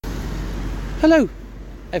Hello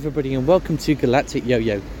everybody and welcome to Galactic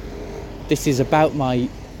Yo-Yo. This is about my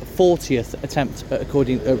 40th attempt at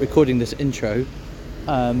recording this intro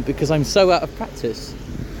because I'm so out of practice.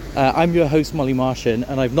 I'm your host Molly Martian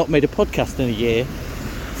and I've not made a podcast in a year,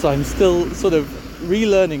 so I'm still sort of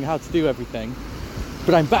relearning how to do everything.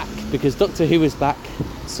 But I'm back because Doctor Who is back.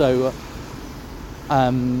 So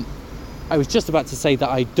I was just about to say that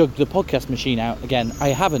I dug the podcast machine out again. I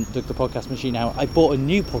haven't dug the podcast machine out. I bought a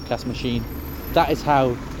new podcast machine. That is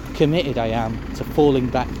how committed I am to falling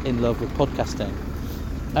back in love with podcasting.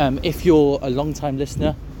 If you're a long-time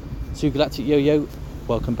listener to Galactic Yo-Yo,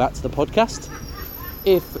 welcome back to the podcast.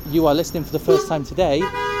 If you are listening for the first time today,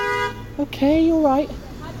 okay, all right.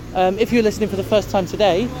 If you're listening for the first time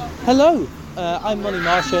today, hello. I'm Molly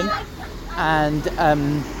Martian, and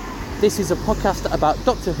this is a podcast about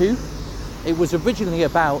Doctor Who. It was originally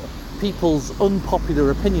about people's unpopular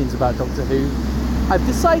opinions about Doctor Who. I've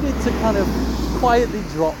decided to kind of quietly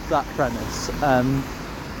drop that premise.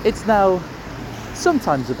 It's now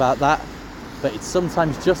sometimes about that, but it's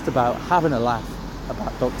sometimes just about having a laugh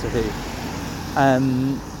about Doctor Who.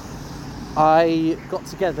 I got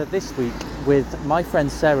together this week with my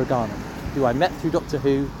friend Sarah Garner, who I met through Doctor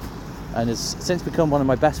Who and has since become one of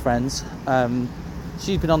my best friends.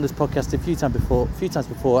 She's been on this podcast a few times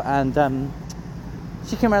before, and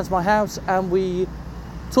she came around to my house and we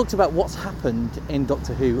talked about what's happened in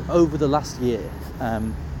Doctor Who over the last year.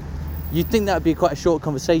 You'd think that would be quite a short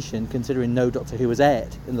conversation considering no Doctor Who was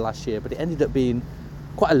aired in the last year, but it ended up being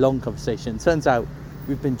quite a long conversation. Turns out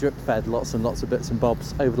we've been drip fed lots and lots of bits and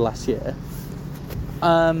bobs over the last year.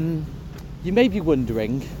 You may be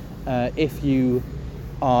wondering if you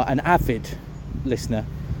are an avid listener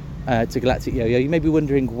to Galactic Yo-Yo, you may be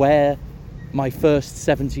wondering where my first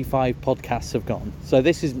 75 podcasts have gone. So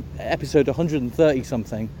this is episode 130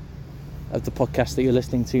 something of the podcast that you're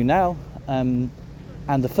listening to now, and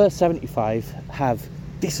the first 75 have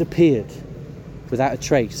disappeared without a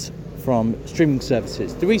trace from streaming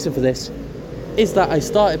services. The reason for this is that I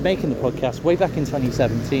started making the podcast way back in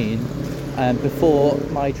 2017, before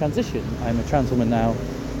my transition. I'm a trans woman now,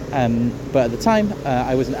 but at the time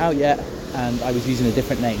I wasn't out yet and I was using a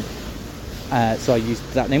different name. So I used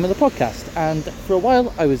that name on the podcast, and for a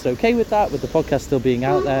while I was okay with that, with the podcast still being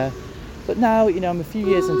out there. But now, I'm a few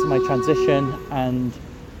years into my transition, and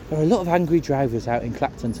there are a lot of angry drivers out in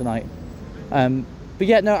Clacton tonight. I'm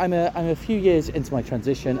a few years into my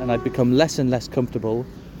transition, and I've become less and less comfortable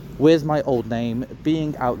with my old name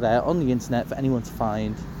being out there on the internet for anyone to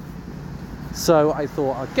find. So I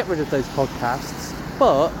thought I'd get rid of those podcasts,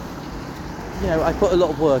 but I put a lot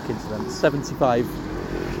of work into them.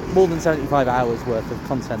 More than 75 hours worth of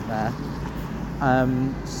content there.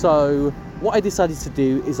 So what I decided to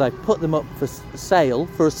do is I put them up for sale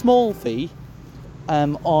for a small fee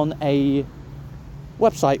on a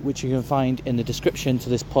website which you can find in the description to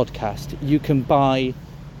this podcast. You can buy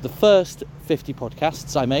the first 50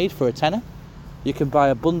 podcasts I made for a tenner. You can buy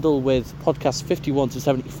a bundle with podcasts 51 to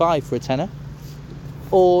 75 for a tenner.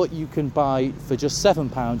 Or you can buy, for just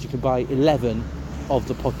 £7, you can buy 11 of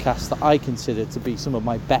the podcasts that I consider to be some of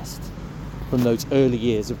my best from those early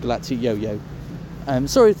years of Galactic Yo-Yo.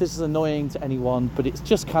 Sorry if this is annoying to anyone, but it's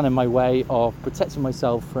just kind of my way of protecting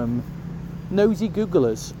myself from nosy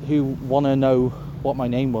Googlers who want to know what my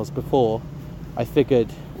name was before. I figured,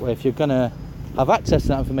 well, if you're going to have access to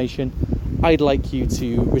that information, I'd like you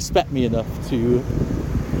to respect me enough to,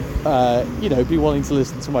 be willing to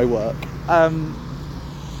listen to my work.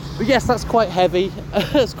 But yes, that's quite heavy.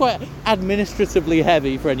 It's quite administratively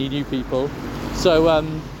heavy for any new people. So,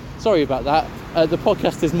 sorry about that. The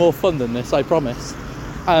podcast is more fun than this, I promise.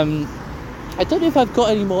 I don't know if I've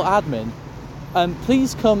got any more admin.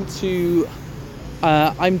 Please come to...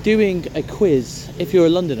 I'm doing a quiz. If you're a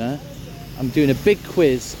Londoner, I'm doing a big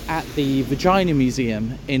quiz at the Vagina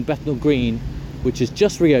Museum in Bethnal Green, which has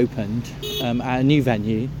just reopened at a new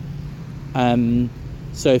venue.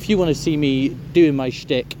 So if you want to see me doing my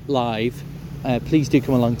shtick live, please do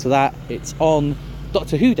come along to that. It's on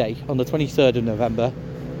Doctor Who Day on the 23rd of November.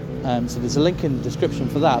 So there's a link in the description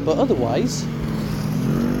for that. But otherwise,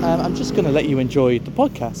 I'm just going to let you enjoy the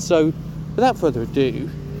podcast. So without further ado,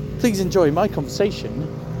 please enjoy my conversation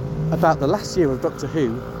about the last year of Doctor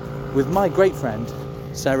Who with my great friend,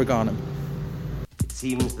 Sarah Garner. It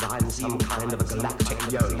seems that I'm some kind of a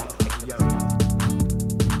galactic yo-yo.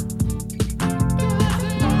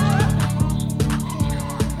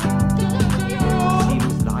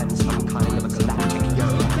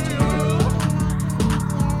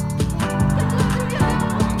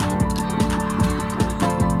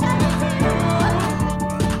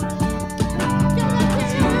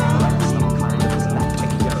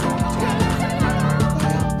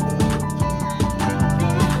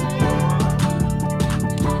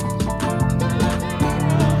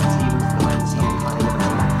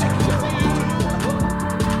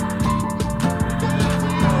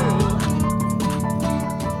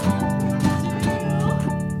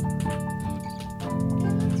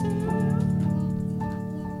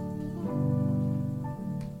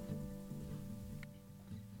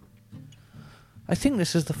 I think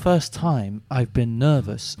this is the first time I've been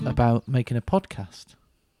nervous about making a podcast.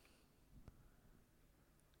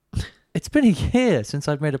 It's been a year since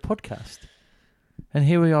I've made a podcast. And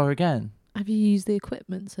here we are again. Have you used the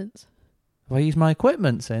equipment since? Have I used my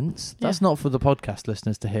equipment since? Yeah. That's not for the podcast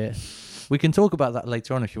listeners to hear. We can talk about that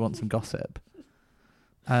later on if you want some gossip.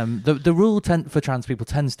 The rule for trans people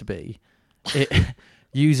tends to be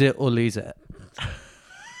use it or lose it.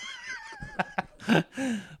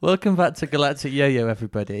 Welcome back to Galactic Yo-Yo,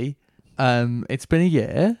 everybody. It's been a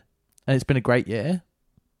year, and it's been a great year.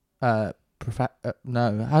 No,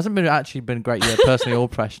 it hasn't actually been a great year, personally or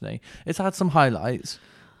professionally. It's had some highlights,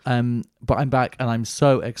 but I'm back, and I'm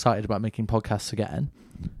so excited about making podcasts again.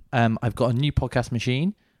 I've got a new podcast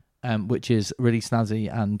machine, which is really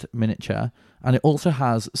snazzy and miniature, and it also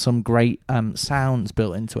has some great sounds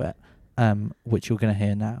built into it, which you're going to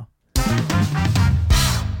hear now.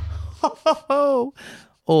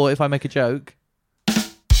 Or if I make a joke,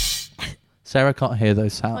 Sarah can't hear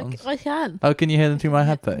those sounds. I can. Oh, can you hear them through my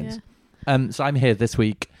headphones? Yeah. So I'm here this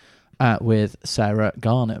week with Sarah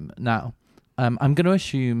Garnham. Now, I'm going to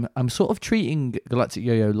assume I'm sort of treating Galactic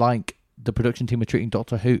Yo-Yo like the production team are treating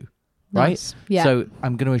Doctor Who, right? Nice. Yeah. So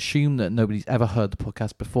I'm going to assume that nobody's ever heard the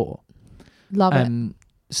podcast before. Love it.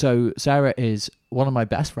 So Sarah is one of my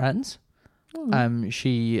best friends.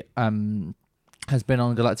 She has been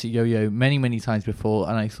on Galactic Yo-Yo many, many times before,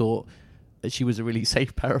 and I thought that she was a really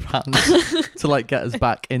safe pair of hands to like get us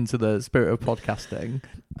back into the spirit of podcasting.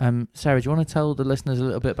 Sarah, do you want to tell the listeners a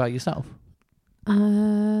little bit about yourself?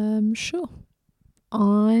 Sure.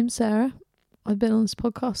 I'm Sarah. I've been on this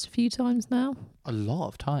podcast a few times now. A lot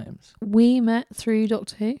of times. We met through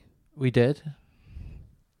Doctor Who. We did.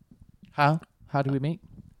 How did we meet?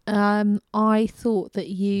 I thought that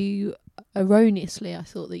you, erroneously,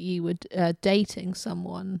 were dating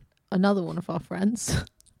another one of our friends.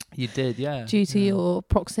 You did, yeah. Due to your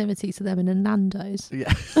proximity to them in a Nando's.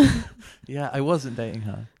 Yeah. Yeah, I wasn't dating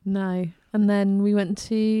her. No. And then we went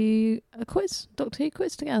to a quiz, Doctor Who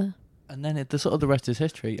quiz together. And then the rest is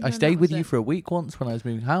history. I And stayed that with was you it. for a week once when I was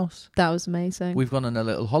moving house. That was amazing. We've gone on a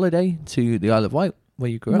little holiday to the Isle of Wight, where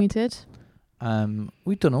you grew up. We did.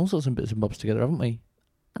 We've done all sorts of bits and bobs together, haven't we?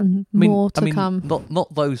 And more to come.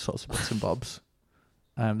 Not those sorts of bits and bobs.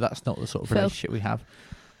 That's not the sort of Phil. relationship we have.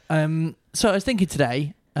 So I was thinking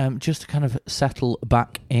today, just to kind of settle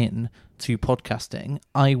back in to podcasting,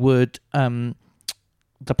 I would.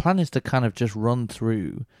 The plan is to kind of just run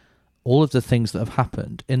through all of the things that have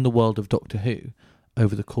happened in the world of Doctor Who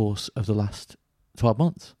over the course of the last 12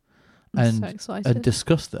 months, I'm so excited. and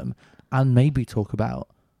discuss them, and maybe talk about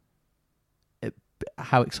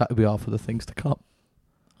how excited we are for the things to come.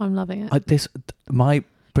 I'm loving it. My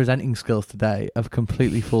presenting skills today have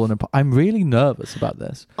completely fallen apart. I'm really nervous about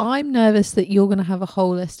this. I'm nervous that you're going to have a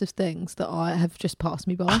whole list of things that I have just passed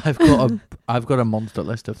me by. I've got a monster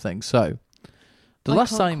list of things. So the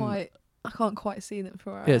last time I can't quite see them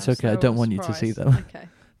for. Yeah, it's okay. I don't want you to see them. Okay.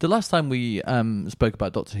 The last time we spoke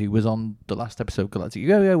about Doctor Who was on the last episode of Galactic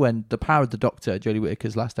Yo-Yo, when The Power of the Doctor, Jodie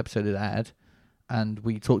Whittaker's last episode, had aired, and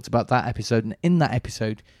we talked about that episode. And in that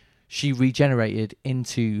episode, she regenerated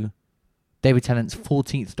into David Tennant's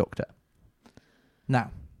 14th Doctor.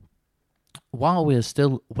 Now, while we are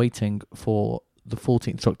still waiting for the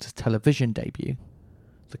 14th Doctor's television debut,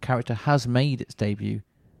 the character has made its debut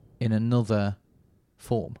in another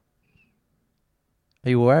form. Are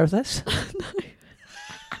you aware of this?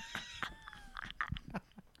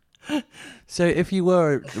 No. So if you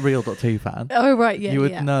were a real Doctor Who fan, Oh right, yeah, you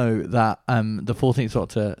would know that the 14th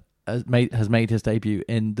Doctor has made his debut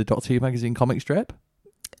in the Doctor Who magazine comic strip.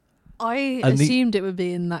 I And assumed it would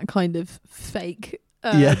be in that kind of fake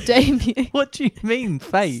debut. What do you mean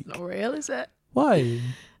fake? It's not real, is it? Why?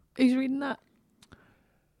 Who's reading that?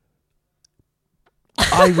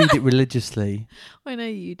 I read it religiously. I know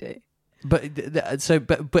you do. But it's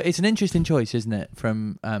an interesting choice, isn't it?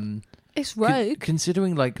 From It's rogue.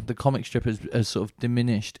 considering like the comic strip has sort of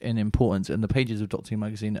diminished in importance in the pages of Doctor Who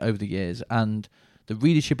magazine over the years, and the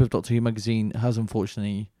readership of Doctor Who magazine has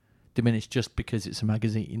unfortunately diminished just because it's a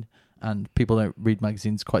magazine and people don't read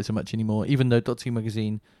magazines quite so much anymore, even though Doctor Who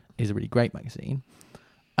magazine is a really great magazine.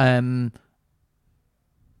 What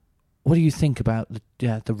do you think about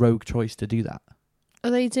the rogue choice to do that? Are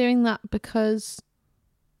they doing that because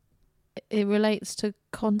it relates to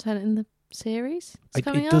content in the series? It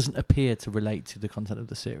doesn't appear to relate to the content of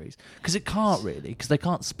the series, because it can't really, because they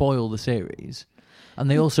can't spoil the series, and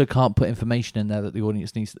they also can't put information in there that the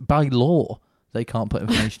audience needs. By law, they can't put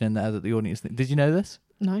information in there that the audience needs. Did you know this?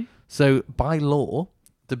 No. So by law,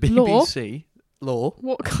 the BBC law.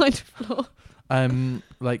 What kind of law?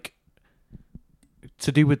 Like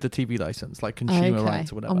to do with the TV license, like consumer Okay,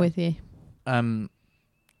 rights or whatever. I'm with you.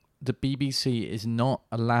 The BBC is not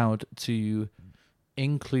allowed to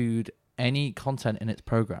include any content in its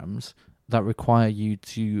programs that require you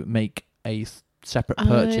to make a separate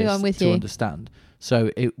purchase I'm with to you. understand.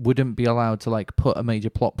 So it wouldn't be allowed to like put a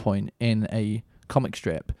major plot point in a comic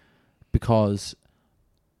strip because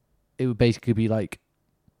it would basically be like,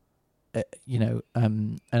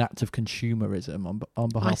 an act of consumerism on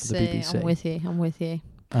behalf of the BBC. I'm with you.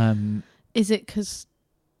 Um, Is it because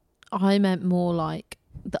I meant more like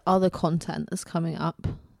the other content that's coming up?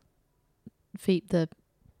 Feed the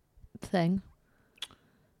thing.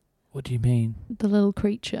 what do you mean? The little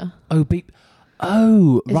creature. Oh,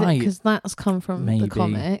 Oh, Is right. Because that's come from Maybe. the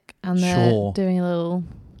comic, and they're Sure. doing a little.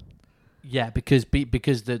 Yeah, because the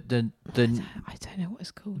I don't know what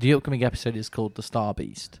it's called. the upcoming episode is called The Star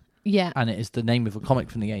Beast, Yeah. and it is the name of a comic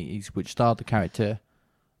from the 80s which starred the character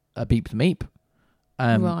Beep the Meep,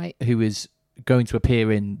 Right. who is going to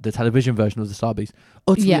appear in the television version of The Star Beast.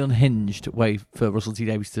 Utterly Yeah. unhinged way for Russell T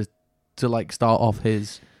Davies to like start off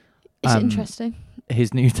his It's interesting.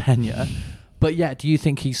 his new tenure. But yeah, do you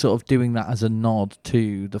think he's sort of doing that as a nod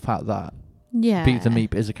to the fact that Yeah. Beep the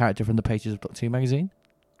Meep is a character from the pages of Doctor Who magazine?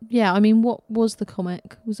 Yeah, I mean, what was the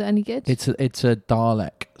comic? Was it any good? It's a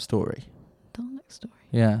Dalek story. Dalek story.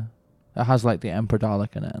 Yeah, it has like the Emperor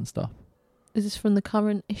Dalek in it and stuff. Is this from the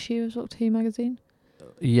current issue of Doctor Who magazine?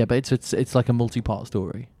 Yeah, but it's like a multi-part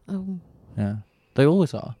story. Oh. Yeah, they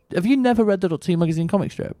always are. Have you never read the Doctor Who magazine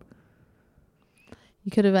comic strip?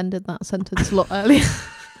 You could have ended that sentence a lot earlier.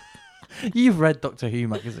 You've read Doctor Who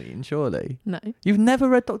magazine, surely. No. You've never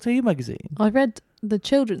read Doctor Who magazine? I read the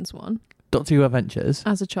children's one Doctor Who Adventures?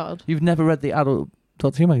 as a child. You've never read the adult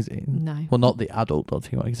Doctor Who magazine? No. Well, not the adult Doctor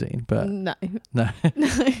Who magazine, but No. no. No.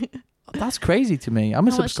 That's crazy to me. I'm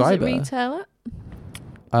a How subscriber. much does it retail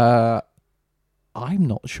at? I'm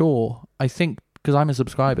not sure. I think because I'm a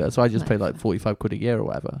subscriber, so I just No, pay like fair. £45 a year or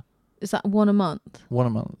whatever. Is that one a month? One a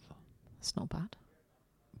month. It's not bad.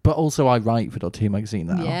 But also I write for Doctor Who magazine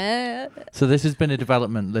now. Yeah. So this has been a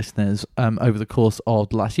development, listeners, over the course of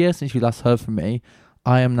the last year since you last heard from me.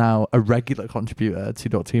 I am now a regular contributor to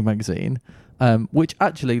Doctor Who magazine, which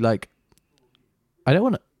actually, like, I don't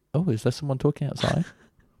want to... Oh, is there someone talking outside?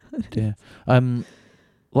 Dear.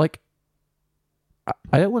 Like,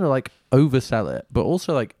 I don't want to, like, oversell it, but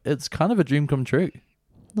also, like, it's kind of a dream come true.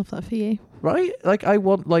 Love that for you. Right? Like, I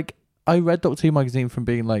read Doctor Who magazine from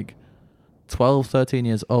being, like, 12, 13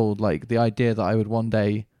 years old. Like, the idea that I would one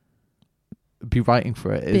day be writing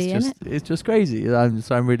for it is it's just crazy.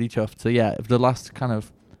 So I'm really chuffed. So yeah, the last kind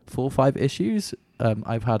of 4 or 5 issues,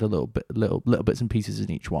 I've had a little bits and pieces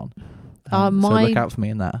in each one. So look out for me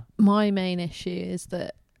in that. My main issue is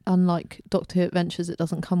that unlike Doctor Who Adventures, it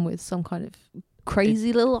doesn't come with some kind of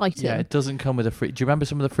crazy little item. Yeah, it doesn't come with a free... Do you remember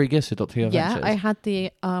some of the free gifts of Doctor Who Adventures? Yeah, I had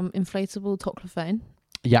the inflatable toclophone.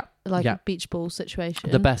 Yeah. Like yeah. a beach ball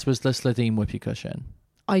situation. The best was the Slidine Whippy cushion.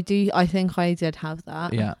 I think I did have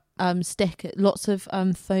that. Yeah. Lots of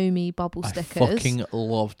foamy bubble stickers. I fucking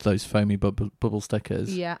loved those foamy bubble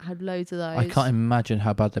stickers. Yeah, had loads of those. I can't imagine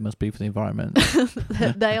how bad they must be for the environment.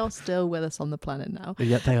 They are still with us on the planet now.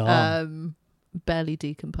 Yeah, they are. Barely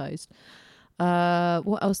decomposed.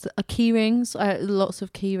 What else? Key rings. Lots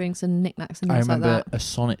of key rings and knickknacks and things like that. I remember a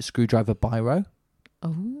sonic screwdriver biro.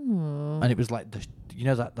 Oh. And it was like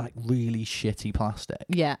that like really shitty plastic.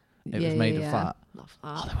 Yeah. It was made of that. Love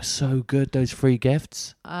that. Oh, they were so good, those free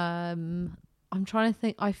gifts. I'm trying to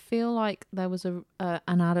think. I feel like there was an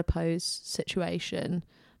adipose situation,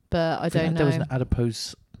 but I don't know. There was an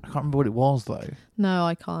adipose. I can't remember what it was though. No,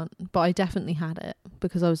 I can't. But I definitely had it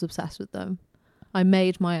because I was obsessed with them. I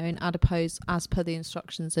made my own adipose as per the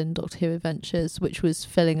instructions in Doctor Who Adventures, which was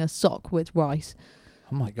filling a sock with rice.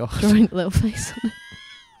 Oh my god! Drawing a little face on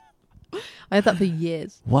it. I had that for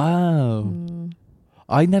years. Wow.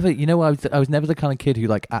 I never, I was never the kind of kid who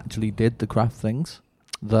like actually did the craft things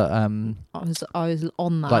that I was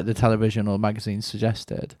on that, like the television or magazines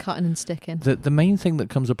suggested. Cutting and sticking. The main thing that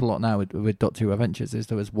comes up a lot now with Doctor Who Adventures is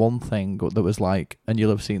there was one thing that was like, and you'll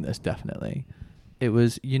have seen this definitely. It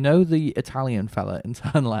was, the Italian fella in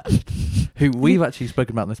Turn Left, who we've actually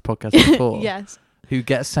spoken about in this podcast before. Yes. Who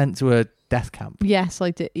gets sent to a death camp. Yes,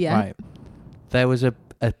 I did. Yeah. Right. There was a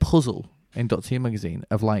puzzle in Doctor Who magazine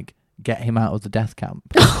of like, get him out of the death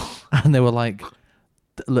camp. And there were like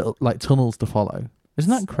little like tunnels to follow. Isn't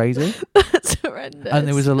that crazy? That's horrendous. And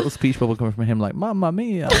there was a little speech bubble coming from him like, Mamma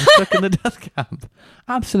mia, I'm stuck in the death camp.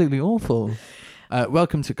 Absolutely awful.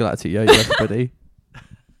 Welcome to Galactic Yo-Yo, everybody.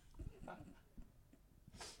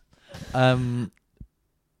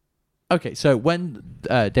 Okay, so when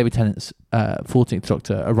David Tennant's 14th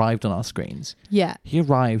Doctor arrived on our screens, Yeah. he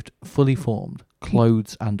arrived fully formed,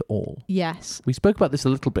 clothes and all. Yes. We spoke about this a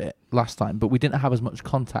little bit last time, but we didn't have as much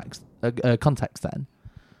context then.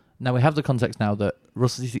 Now we have the context now that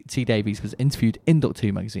Russell T Davies was interviewed in Doctor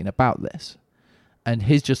Who magazine about this, and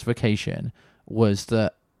his justification was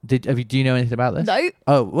that. Do you know anything about this? No.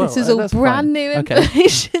 Oh, well, this is all brand new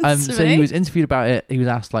information to so me. he was interviewed about it. He was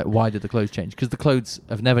asked, like, why did the clothes change? Because the clothes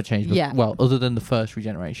have never changed. Yeah. Well, other than the first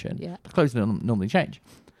regeneration, the clothes don't normally change.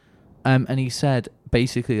 And he said,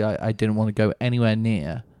 basically, I didn't want to go anywhere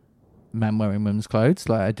near men wearing women's clothes.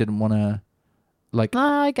 Like, I didn't want to, like...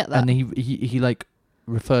 I get that. And he like,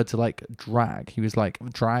 referred to, like, drag. He was like,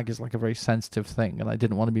 drag is, like, a very sensitive thing, and I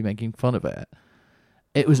didn't want to be making fun of it.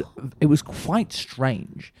 It was quite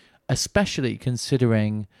strange, especially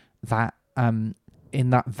considering that in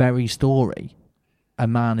that very story, a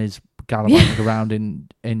man is gallivanting around in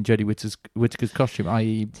Jodie Whittaker's costume,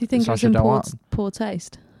 i.e. Do you think Sacha it was in Dhawan. poor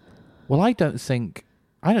taste? Well, I don't think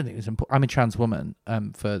it was important. I'm a trans woman,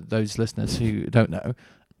 for those listeners who don't know,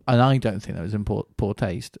 and I don't think that was in poor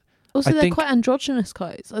taste. Also, they're quite androgynous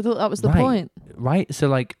clothes. I thought that was the point. Right? So,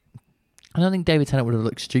 like, I don't think David Tennant would have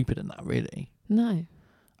looked stupid in that, really. No.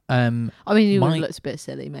 I mean, he would have looked a bit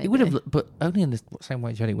silly, maybe. He would have, but only in the same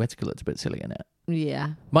way Jodie Whittaker looked a bit silly in it.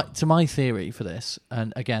 Yeah. My theory for this,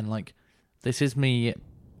 and again, like, this is me.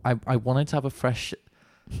 I wanted to have a fresh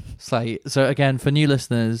slate. So again, for new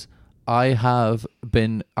listeners, I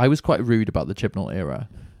was quite rude about the Chibnall era.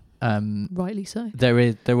 Rightly so.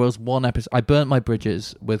 There was one episode. I burnt my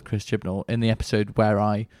bridges with Chris Chibnall in the episode where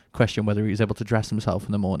I questioned whether he was able to dress himself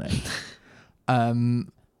in the morning.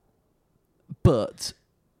 But.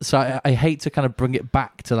 So I hate to kind of bring it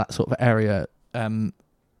back to that sort of area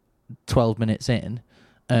 12 minutes in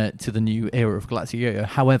to the new era of Galactic Yo-Yo.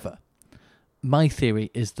 However, my theory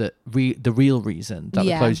is that the real reason that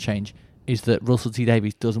the clothes change is that Russell T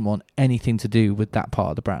Davies doesn't want anything to do with that part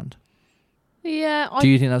of the brand. Yeah. Do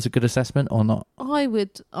you think that's a good assessment or not? I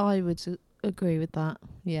would agree with that.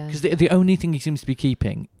 Yeah. Because the only thing he seems to be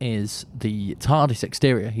keeping is the TARDIS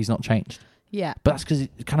exterior. He's not changed. Yeah, but that's because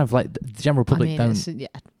it's kind of like the general public don't.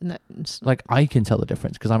 Like, I can tell the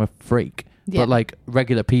difference because I'm a freak, but like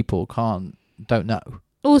regular people don't know.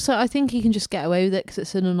 Also, I think he can just get away with it because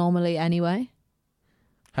it's an anomaly anyway.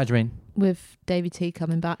 How do you mean? With David T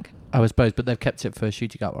coming back. I suppose, but they've kept it for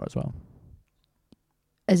Shutigawa as well.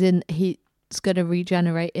 As in, he's going to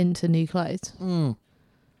regenerate into new clothes.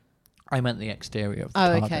 I meant the exterior of the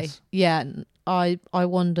TARDIS. Okay. Yeah, I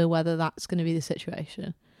wonder whether that's going to be the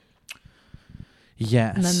situation.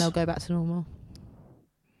 Yes. And then they'll go back to normal.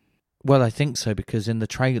 Well, I think so, because in the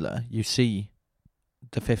trailer, you see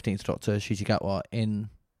the 15th Doctor, Shutigawa, in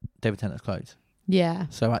David Tennant's clothes. Yeah.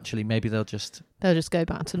 So actually, maybe they'll just go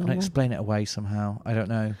back to normal. Explain it away somehow. I don't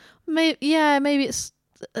know. Maybe it's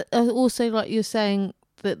also like you're saying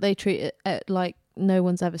that they treat it like no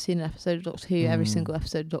one's ever seen an episode of Doctor Who, every single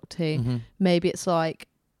episode of Doctor Who. Mm-hmm. Maybe it's like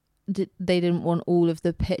they didn't want all of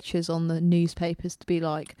the pictures on the newspapers to be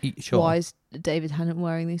like, why is David Tennant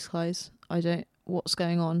wearing these clothes? What's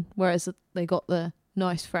going on? Whereas they got the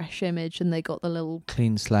nice fresh image and they got the little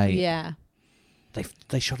clean slate. Yeah.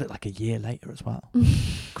 They shot it like a year later as well.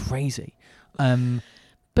 Crazy.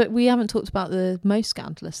 But we haven't talked about the most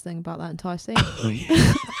scandalous thing about that entire scene.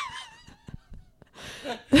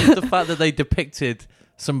 The fact that they depicted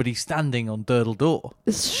somebody standing on Durdle Door.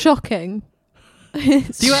 It's shocking. Do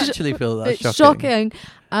you actually feel that? It's shocking.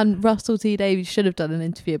 And Russell T Davies should have done an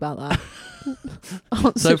interview about that.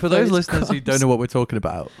 So for those listeners who don't know what we're talking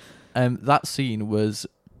about, that scene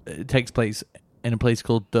takes place in a place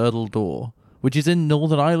called Durdle Door, which is in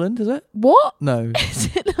Northern Ireland, is it? What? No.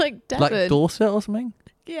 Is it like Devon? Like Dorset or something?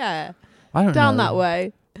 Yeah. I don't know. Down that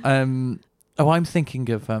way. I'm thinking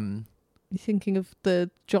of... You're thinking of the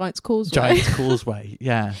Giant's Causeway? Giant's Causeway,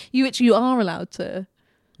 yeah. Which you are allowed to...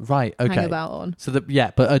 Right, okay. Hang about on. So but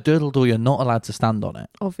a Durdle Door, you're not allowed to stand on it.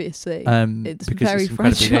 Obviously. It's because very it's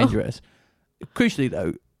incredibly fragile. dangerous. Crucially,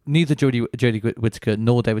 though, neither Jodie Whittaker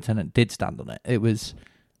nor David Tennant did stand on it. It's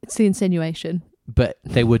the insinuation. But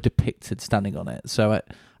they were depicted standing on it. So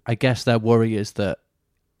I guess their worry is that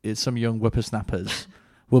some young whippersnappers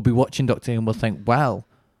will be watching Doctor Who and will think, well,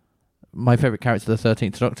 my favourite character, the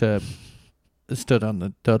 13th Doctor, stood on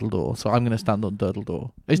the Durdle Door, so I'm going to stand on Durdle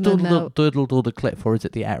Door. Is Durdle Door the cliff, or is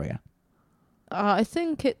it the area? I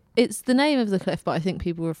think it's the name of the cliff, but I think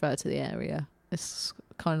people refer to the area. It's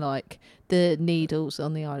kind of like the Needles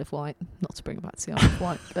on the Isle of Wight. Not to bring it back to the Isle of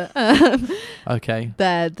Wight, but okay.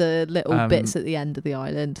 They're the little bits at the end of the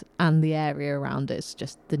island, and the area around it's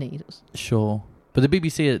just the Needles. Sure, but the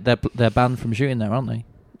BBC they're banned from shooting there, aren't they?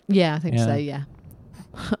 Yeah, I think Yeah. so, yeah.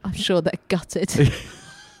 I'm sure they're gutted.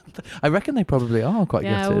 I reckon they probably are quite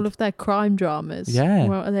Yeah, gutted. all of their crime dramas. Yeah.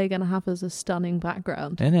 What are they going to have as a stunning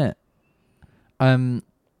background? Innit?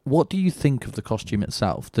 What do you think of the costume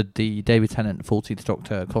itself? The David Tennant 14th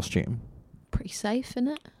Doctor costume? Pretty safe, isn't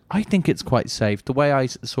it? I think it's quite safe. The way I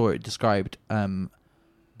saw it described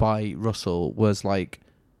by Russell was like,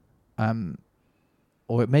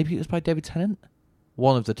 or maybe it was by David Tennant.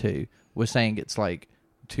 One of the two was saying it's like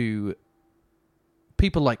to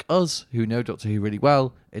people like us who know Doctor Who really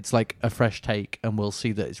well. It's like a fresh take, and we'll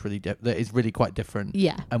see that it's really that it's really quite different.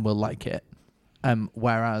 Yeah, and we'll like it.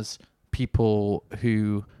 Whereas people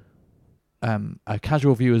who are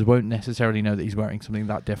casual viewers won't necessarily know that he's wearing something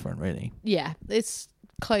that different. Really, yeah, it's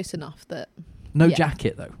close enough that no yeah.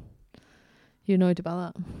 jacket though. You're annoyed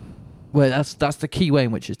about that? Well, that's the key way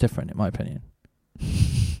in which it's different, in my opinion.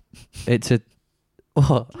 It's a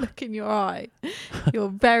what? Look in your eye. You're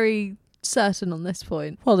very certain on this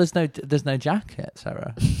point. Well, there's no jacket,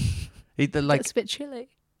 Sarah. It's a bit chilly.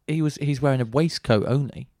 He's wearing a waistcoat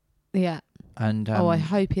only. Yeah. And I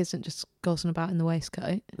hope he isn't just gossing about in the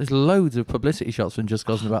waistcoat. There's loads of publicity shots from just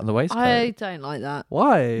gossing about in the waistcoat. I don't like that.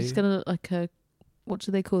 Why? He's gonna look like a, what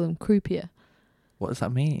do they call them? Croupier. What does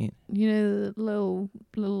that mean? You know, the little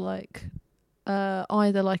like,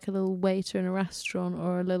 either like a little waiter in a restaurant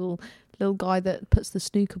or a little guy that puts the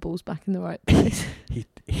snooker balls back in the right place.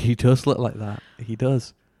 He does look like that. He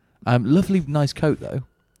does. Lovely, nice coat though.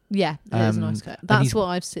 Yeah, it is a nice coat. That's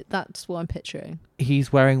what That's what I'm picturing.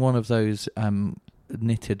 He's wearing one of those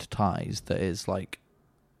knitted ties that is like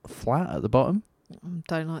flat at the bottom.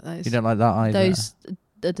 Don't like those. You don't like that either. Those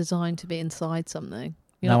are designed to be inside something.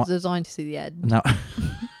 You're not designed to see the end. No,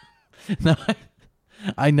 no.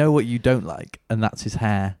 I know what you don't like, and that's his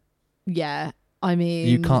hair. Yeah, I mean,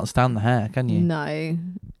 you can't stand the hair, can you? No,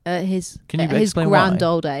 his explain grand why?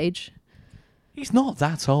 old age. He's not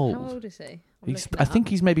that old. How old is he? I think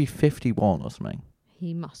he's maybe 51 or something.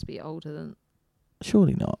 He must be older than.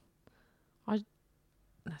 Surely not.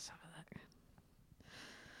 Let's have a look.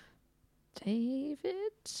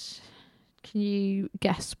 David. Can you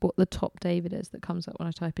guess what the top David is that comes up when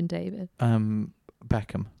I type in David?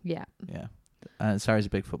 Beckham. Yeah. Yeah. Sarah's a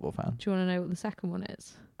big football fan. Do you want to know what the second one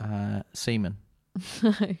is? Seaman.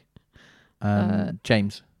 No.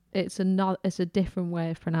 James. It's a different way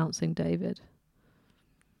of pronouncing David.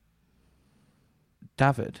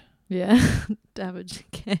 David. Yeah. David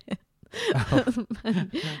Gea. Oh.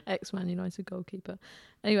 Ex-Man United goalkeeper.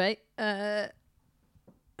 Anyway, that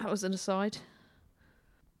was an aside.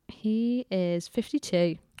 He is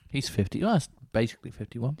 52. He's 50. Well, that's basically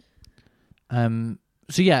 51.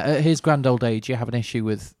 So yeah, at his grand old age, you have an issue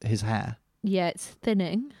with his hair. Yeah, it's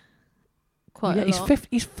thinning. Quite a he's lot.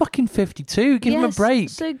 He's fucking 52. Give him a break.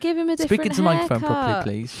 So give him a different Speak into the microphone properly,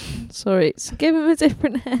 please. Sorry. So give him a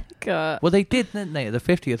different haircut. Well, they did, didn't they, at the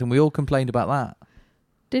 50th, and we all complained about that.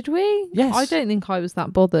 Did we? Yes. I don't think I was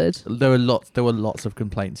that bothered. There were lots of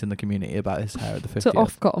complaints in the community about his hair at the 50th. To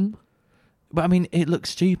Ofcom. But I mean, it looks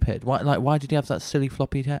stupid. Why did he have that silly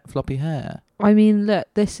floppy hair? I mean, look,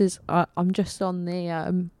 this is. I'm just on the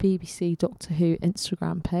BBC Doctor Who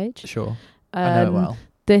Instagram page. Sure, I know it well.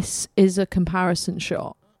 This is a comparison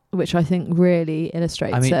shot, which I think really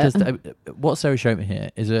illustrates it. What Sarah showed me here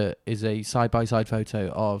is a side by side photo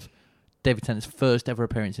of David Tennant's first ever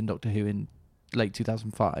appearance in Doctor Who in mid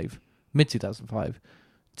 2005,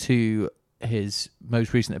 to his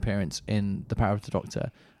most recent appearance in The Power of the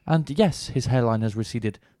Doctor. And yes, his hairline has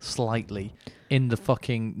receded slightly in the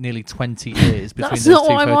fucking nearly 20 years between That's those not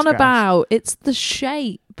two what I'm on photographs. about. It's the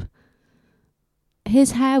shape.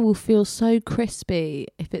 His hair will feel so crispy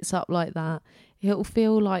if it's up like that. It will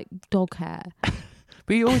feel like dog hair. But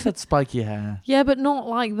he always had spiky hair. Yeah, but not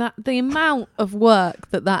like that. The amount of work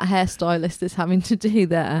that hairstylist is having to do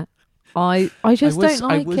there. I don't like it.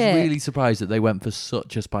 I was really surprised that they went for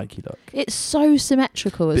such a spiky look. It's so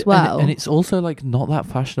symmetrical as well. And it's also like not that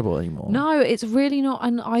fashionable anymore. No, it's really not.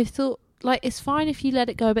 And I thought, like, it's fine if you let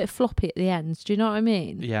it go a bit floppy at the ends. Do you know what I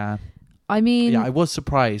mean? Yeah. I mean... Yeah, I was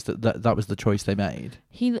surprised that was the choice they made.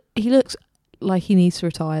 He looks like he needs to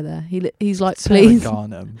retire there. He's like, Sarah please.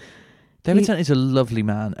 Garnham. David Tennant is a lovely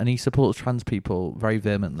man and he supports trans people very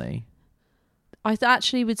vehemently. I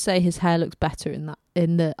actually would say his hair looks better in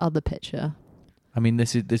the other picture. I mean,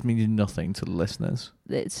 this means nothing to the listeners.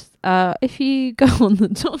 It's if you go on the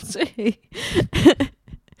Doctor Who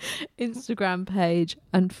Instagram page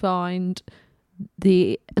and find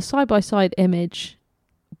the side-by-side image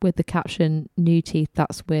with the caption "New teeth,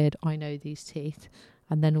 that's weird, I know these teeth,"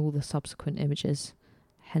 and then all the subsequent images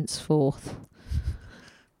henceforth.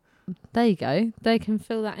 There you go. They can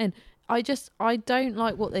fill that in. I don't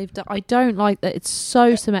like what they've done. I don't like that it's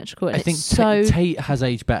so symmetrical. And I think Tate has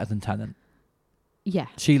aged better than Tennant. Yeah.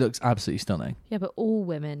 She looks absolutely stunning. Yeah, but all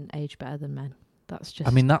women age better than men. That's just.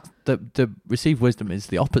 I mean, that the received wisdom is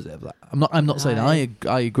the opposite of that. I'm not saying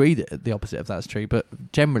I agree that the opposite of that's true,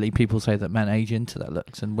 but generally people say that men age into their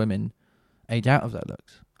looks and women age out of their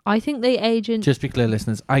looks. I think they age in. Just to be clear,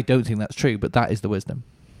 listeners, I don't think that's true, but that is the wisdom.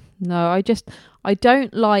 No, I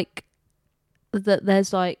don't like that.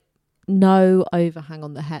 There's like no overhang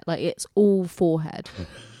on the head. Like it's all forehead.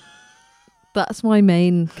 That's my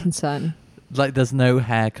main concern. Like there's no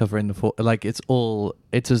hair covering the forehead. Like it's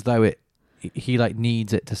as though he like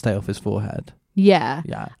needs it to stay off his forehead. Yeah.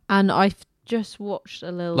 Yeah. And I've just watched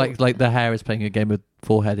a little. Like the hair is playing a game of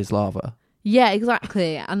forehead is lava. Yeah,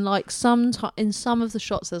 exactly. And like in some of the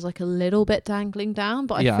shots, there's like a little bit dangling down,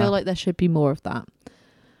 but I feel like there should be more of that.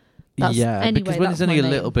 Because when it's only a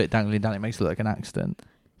little bit dangling down, it makes it look like an accident.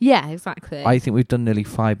 Yeah, exactly. I think we've done nearly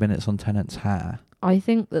 5 minutes on Tennant's hair. I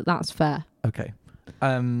think that's fair. Okay.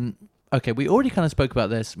 Okay, we already kind of spoke about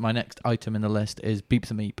this. My next item in the list is Beep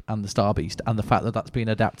the Meep and the Star Beast and the fact that that's been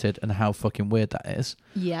adapted and how fucking weird that is.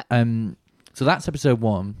 Yeah. So that's episode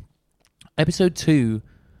 1. Episode 2,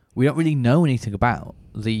 we don't really know anything about.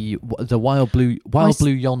 The Wild Blue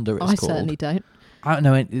Yonder it's called. I certainly don't. I don't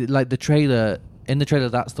know. Like the trailer, in the trailer,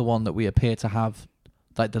 that's the one that we appear to have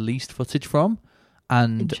like the least footage from.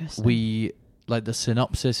 And the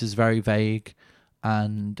synopsis is very vague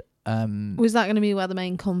and... was that going to be where the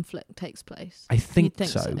main conflict takes place? I think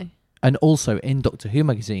so. And also in Doctor Who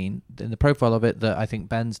magazine, in the profile of it that I think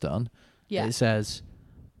Ben's done, it says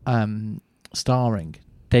starring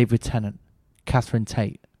David Tennant, Catherine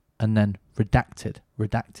Tate, and then redacted.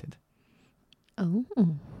 Oh.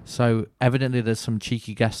 So evidently there's some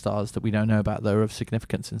cheeky guest stars that we don't know about that are of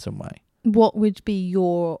significance in some way. What would be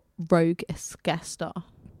your rogue guest star?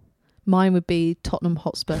 Mine would be Tottenham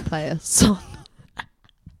Hotspur player son.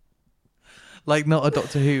 Like not a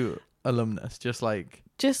Doctor Who alumnus, just like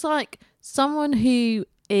someone who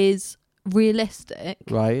is realistic,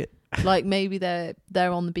 right? Like maybe they're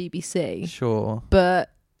on the BBC, sure,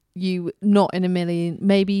 but you not in a million.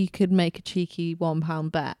 Maybe you could make a cheeky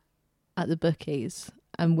 £1 bet at the bookies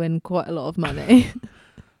and win quite a lot of money.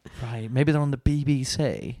 Right? Maybe they're on the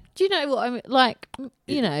BBC. Do you know what I mean? Like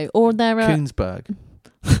or they're Koonsberg.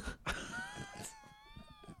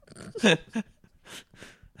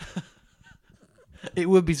 It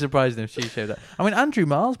would be surprising if she showed up. I mean, Andrew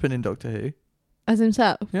Marr's been in Doctor Who. As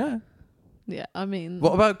himself? Yeah. Yeah, I mean...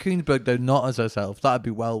 What about Koonsberg, though, not as herself? That'd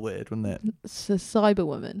be well weird, wouldn't it? It's a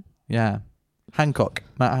Cyberwoman. Yeah. Hancock.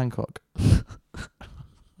 Matt Hancock.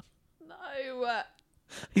 No.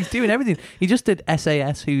 He's doing everything. He just did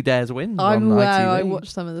SAS Who Dares Win I'm on aware. ITV. I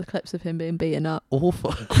watched some of the clips of him being beaten up.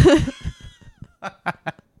 Awful.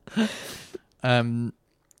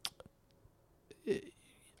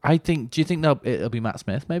 Do you think it'll be Matt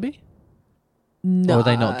Smith, maybe? No. Or are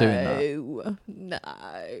they not doing that? No.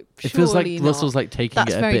 It feels like not. Russell's like taking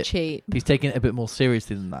That's it a very bit cheap. He's taking it a bit more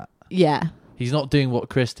seriously than that. Yeah. He's not doing what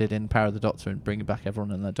Chris did in Power of the Doctor and bringing back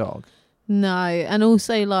everyone and their dog. No, and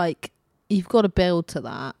also like you've got to build to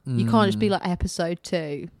that. You can't just be like episode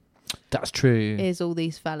 2. That's true. Here's all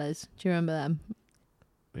these fellas. Do you remember them?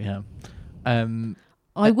 Yeah.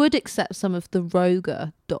 I would accept some of the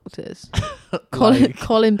roguer doctors.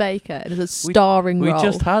 Colin Baker is a starring role. We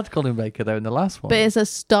just had Colin Baker though in the last one. But it's a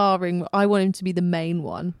starring. I want him to be the main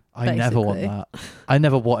one. I never want that. I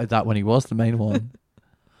never wanted that when he was the main one.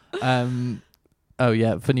 Oh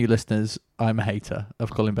yeah, for new listeners, I'm a hater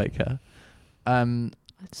of Colin Baker. And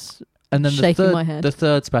then the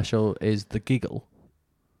third special is The Giggle.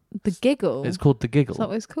 The Giggle? It's called The Giggle. Is that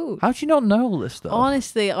what it's called? How do you not know all this stuff?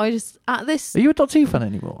 Honestly, I just at this. Are you a Doctor Who fan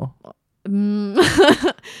anymore?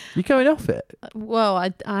 You're going off it. Well,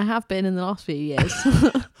 I have been in the last few years.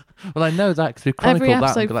 Well, I know that because we chronicled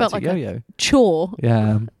that on Galactic like Yo-Yo. A chore.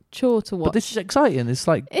 Yeah. Chore to watch. But this is exciting. It's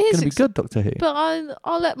like going to be good Doctor Who. But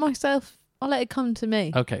I'll let it come to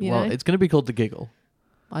me. Okay, well, it's going to be called The Giggle.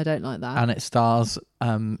 I don't like that. And it stars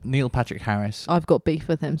Neil Patrick Harris. I've got beef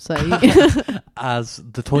with him, so... as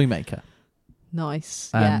the toy maker.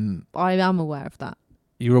 Nice. Yeah, I am aware of that.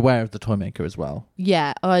 You're aware of the toy maker as well?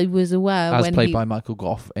 Yeah, I was aware as played by Michael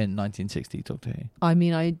Gough in 1960 Doctor Who. I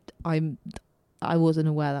mean, I wasn't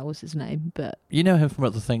aware that was his name, but... You know him from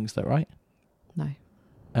other things though, right? No.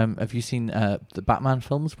 Have you seen the Batman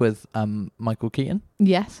films with Michael Keaton?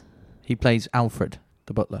 Yes. He plays Alfred,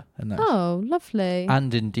 the butler, in those. Oh, lovely.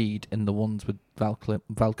 And indeed in the ones with Val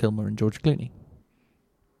Kilmer and George Clooney.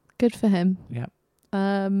 Good for him. Yeah.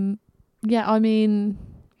 Yeah, I mean...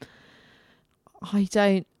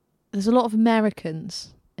 there's a lot of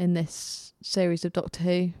Americans in this series of Doctor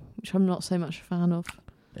Who, which I'm not so much a fan of.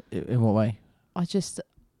 In what way?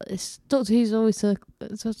 It's Doctor Who's always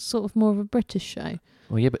it's a sort of more of a British show.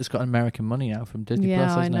 Well, yeah, but it's got American money now from Disney Yeah,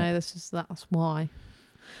 Plus, I hasn't know. it? That's why.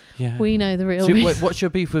 Yeah. We know the real So, reason. wait, what's your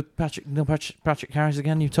beef with Patrick Harris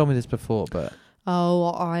again? You've told me this before, but...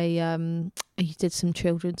 He did some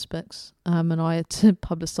children's books, and I had to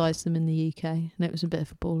publicise them in the UK, and it was a bit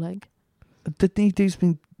of a ball ache. Didn't he do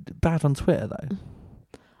something bad on Twitter, though?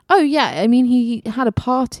 Oh, yeah. I mean, he had a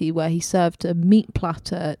party where he served a meat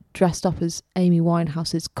platter dressed up as Amy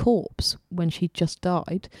Winehouse's corpse when she just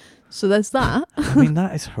died. So there's that. I mean,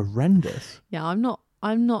 that is horrendous. Yeah, I'm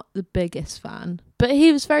not the biggest fan, but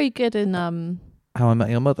he was very good in How I Met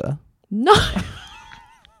Your Mother? No.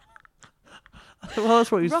 Well,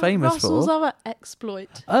 that's what he's famous Russell's for. other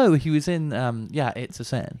exploit. Oh, he was in It's a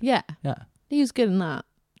Sin. Yeah. Yeah. He was good in that.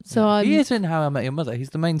 So Yeah. He is in How I Met Your Mother. He's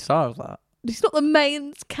the main star of that. he's not the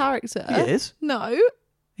main character. He is. No.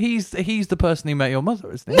 He's the person who met your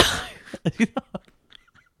mother, isn't he?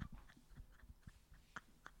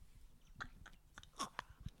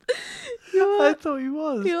 I thought he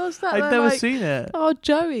was. He was that. I'd never seen it. Oh,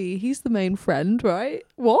 Joey, he's the main friend, right?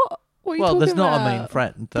 What? What are you Well, talking there's not about? a main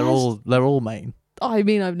friend. They're There's- all main. I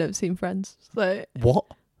mean, I've never seen Friends, so What?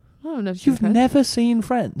 I've never seen You've Friends. never seen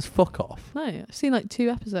Friends? Fuck off. No, I've seen like 2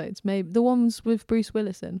 episodes, maybe the ones with Bruce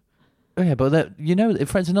Willis in. Oh yeah, but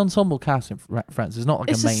Friends, an ensemble cast in Friends is not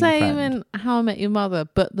like It's a the main same friend. in How I Met Your Mother,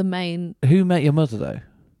 but the main Who Met Your Mother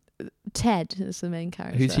though? Ted is the main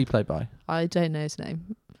character. Who's he played by? I don't know his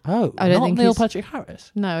name. Oh, I don't not think Neil he's- Patrick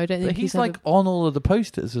Harris. No, I don't But think he's ever- like on all of the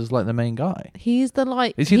posters as like the main guy. He's the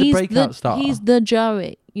like. Is he the he's breakout star? He's the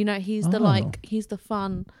Joey. You know, he's the Oh. like. He's the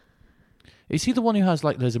fun. Is he the one who has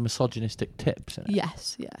like loads of misogynistic tips in it?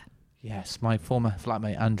 Yes. Yeah. Yes, my former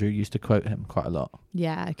flatmate Andrew used to quote him quite a lot.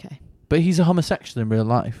 Yeah. Okay. But he's a homosexual in real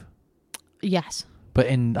life. Yes. But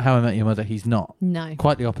in How I Met Your Mother, he's not. No.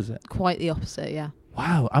 Quite the opposite. Quite the opposite. Yeah.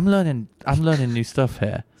 Wow, I'm learning new stuff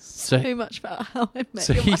here. So much about How I Met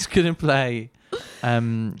So Your he's gonna play,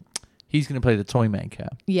 the toy maker.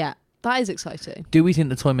 Yeah, that is exciting. Do we think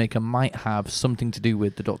the toy maker might have something to do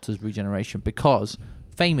with the Doctor's regeneration? Because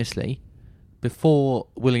famously, before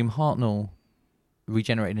William Hartnell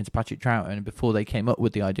regenerated into Patrick Troughton, and before they came up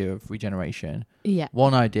with the idea of regeneration, Yeah.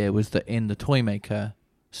 one idea was that in the toy maker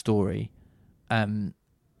story,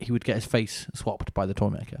 he would get his face swapped by the toy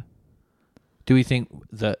maker. Do we think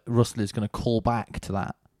that Russell is going to call back to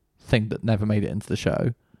that thing that never made it into the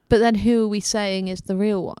show? But then who are we saying is the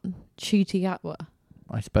real one? Ncuti Gatwa.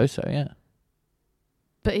 I suppose so, yeah.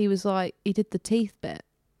 But he was like, he did the teeth bit.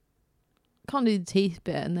 Can't do the teeth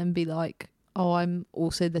bit and then be like, oh, I'm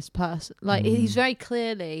also this person. Like, he's very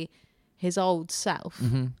clearly his old self.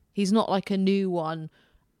 Mm-hmm. He's not like a new one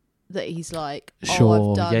that he's like, oh,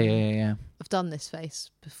 Sure, I've done, yeah. I've done this face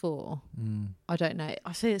before. Mm. I don't know.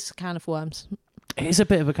 I think it's a can of worms. It is a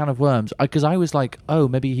bit of a can of worms. Because I was like, oh,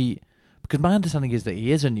 maybe he... Because my understanding is that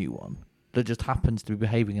he is a new one that just happens to be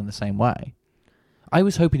behaving in the same way. I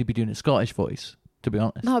was hoping he'd be doing a Scottish voice, to be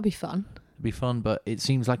honest. That would be fun. It'd be fun, but it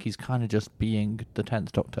seems like he's kind of just being the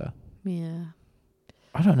 10th Doctor. Yeah.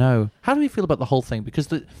 I don't know. How do we feel about the whole thing? Because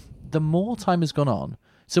the more time has gone on...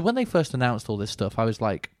 So when they first announced all this stuff, I was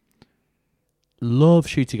like, love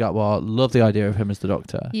Ncuti Gatwa, love the idea of him as the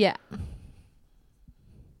Doctor. Yeah.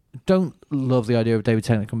 Don't love the idea of David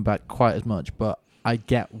Tennant coming back quite as much, but I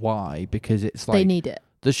get why, because it's like... They need it.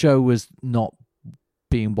 The show was not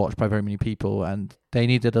being watched by very many people, and they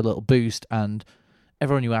needed a little boost, and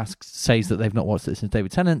everyone who asks says that they've not watched it since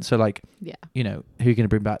David Tennant, so like, Yeah. you know, who are you going to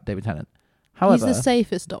bring back David Tennant? However, He's the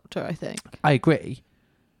safest Doctor, I think. I agree,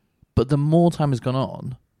 but the more time has gone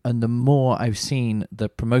on, and the more I've seen the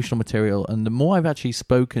promotional material, and the more I've actually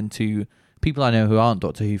spoken to people I know who aren't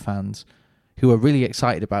Doctor Who fans, who are really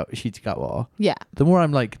excited about Ncuti Gatwa, Yeah. the more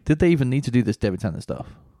I'm like, did they even need to do this David Tennant stuff?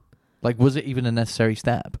 Like, was it even a necessary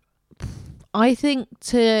step? I think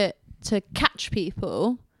to catch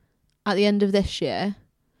people at the end of this year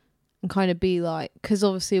and kind of be like, because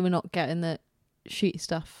obviously we're not getting the shoot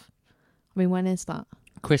stuff. I mean, when is that?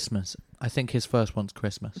 Christmas. I think his first one's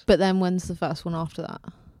Christmas. But then when's the first one after that?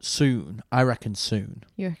 Soon. I reckon soon.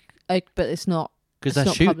 But it's not. Because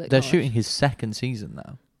It's not public they're knowledge. shooting his second season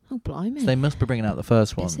now. Oh, blimey. So they must be bringing out the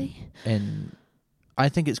first one Busy. in... I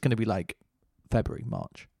think it's going to be like February,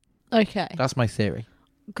 March. Okay. That's my theory.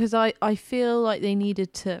 Because I feel like they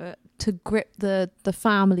needed to grip the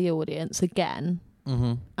family audience again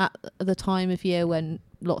Mm-hmm. at the time of year when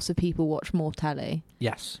lots of people watch more telly.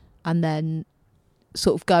 Yes. And then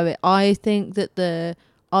sort of go it. I think that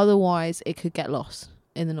otherwise it could get lost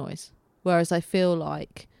in the noise. Whereas I feel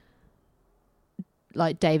like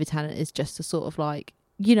like David Tennant is just a sort of like,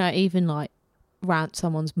 you know, even like rant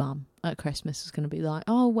someone's mum at Christmas is going to be like,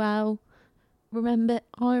 oh well, I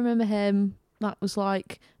remember him. That was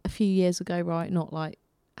like a few years ago, right? Not like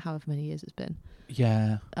however many years it's been.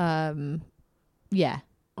 Yeah. Yeah.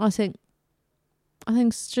 I think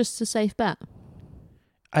it's just a safe bet.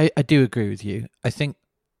 I do agree with you. I think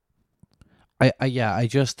I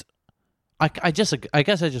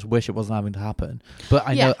guess I just wish it wasn't having to happen. But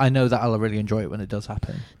I know that I'll really enjoy it when it does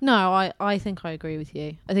happen. No, I think I agree with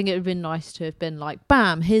you. I think it would have been nice to have been like,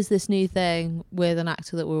 bam, here's this new thing with an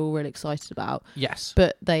actor that we're all really excited about. Yes.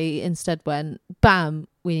 But they instead went, bam,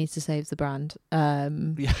 we need to save the brand.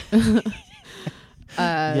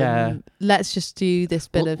 Yeah. Let's just do this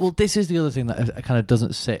bit of... Well, this is the other thing that kind of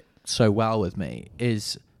doesn't sit so well with me,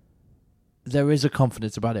 is there is a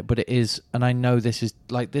confidence about it, but it is, and I know this is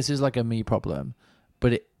like a me problem,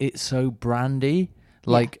 but it's so brandy.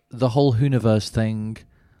 Like the whole Hooniverse thing,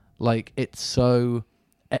 like it's so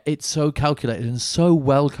calculated and so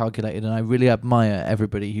well calculated, and I really admire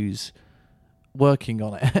everybody who's working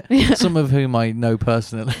on it. Yeah. Some of whom I know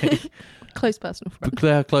personally. Close personal friends.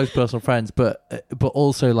 They're close personal friends, but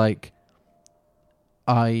also like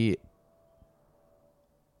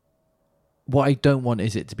what I don't want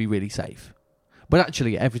is it to be really safe. But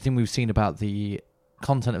actually, everything we've seen about the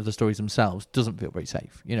content of the stories themselves doesn't feel very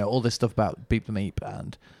safe. You know, all this stuff about Beep the Meep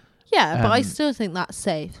and... Yeah, but I still think that's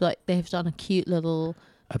safe. Like, they've done a cute little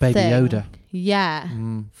a baby thing. Yoda. Yeah,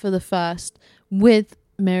 for the first... With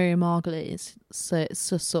Miriam Margolyes. So it's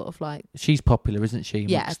just sort of like... She's popular, isn't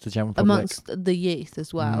she? Amongst the general public. Amongst the youth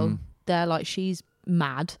as well. They're like, she's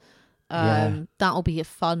mad. That'll be a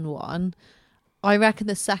fun one. I reckon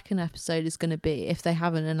the second episode is going to be, if they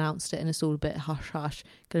haven't announced it and it's all a bit hush-hush,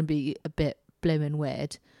 going to be a bit blimmin'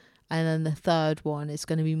 weird. And then the third one is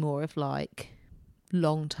going to be more of like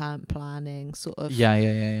long-term planning, sort of.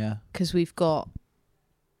 Yeah. Because we've got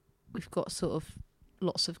sort of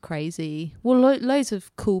lots of crazy... Well, loads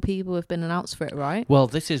of cool people have been announced for it, right? Well,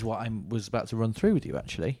 this is what I was about to run through with you,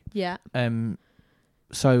 actually. Yeah.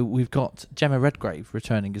 So we've got Gemma Redgrave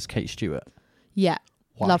returning as Kate Stewart. Yeah.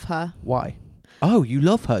 Why? Love her. Why? Oh, you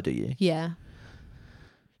love her, do you? Yeah.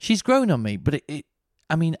 She's grown on me, but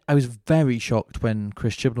I mean, I was very shocked when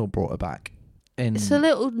Chris Chibnall brought her back. It's a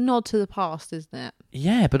little nod to the past, isn't it?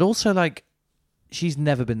 Yeah, but also, like, she's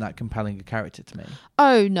never been that compelling a character to me.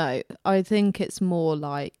 Oh, no. I think it's more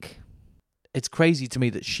like... It's crazy to me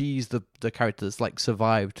that she's the character that's, like,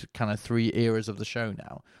 survived kind of 3 eras of the show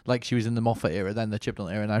now. Like, she was in the Moffat era, then the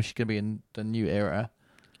Chibnall era, now she's going to be in the new era.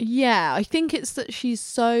 Yeah, I think it's that she's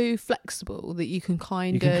so flexible that you can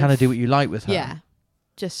kind of do what you like with her. Yeah,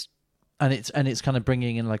 just and it's kind of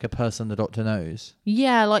bringing in like a person the Doctor knows.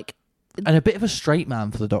 Yeah, like and a bit of a straight man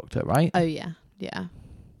for the Doctor, right? Oh yeah,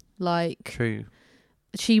 like true.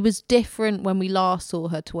 She was different when we last saw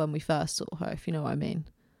her to when we first saw her, if you know what I mean.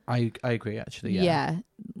 I agree, actually. Yeah,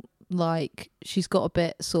 like she's got a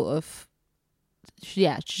bit sort of.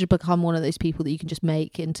 She's become one of those people that you can just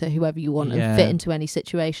make into whoever you want and fit into any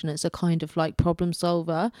situation. It's a kind of like problem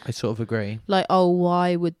solver. I sort of agree. Like, oh,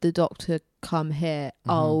 why would the Doctor come here?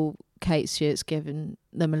 Oh, Kate Stewart's given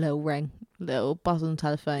them a little ring, little buzz on the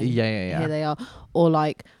telephone. Yeah. Here they are. Or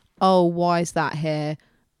like, oh, why is that here?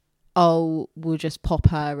 Oh, we'll just pop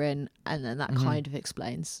her in, and then that kind of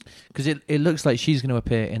explains. Because it looks like she's going to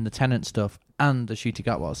appear in the Tennant stuff and the Ncuti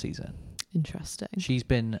Gatwa season. Interesting. She's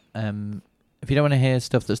been... if you don't want to hear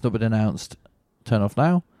stuff that's not been announced, turn off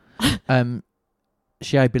now.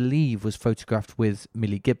 She, I believe, was photographed with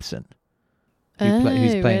Millie Gibson, who's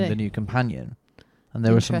playing the new companion. And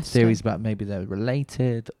there were some theories about maybe they're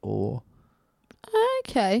related or...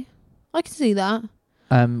 Okay. I can see that.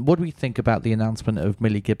 What do we think about the announcement of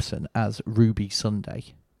Millie Gibson as Ruby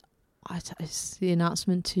Sunday? It's the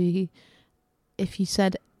announcement to... If you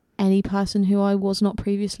said any person who I was not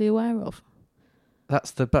previously aware of.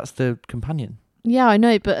 That's the companion. Yeah, I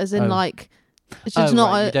know, but as in like, it's just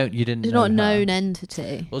not right. It's not a known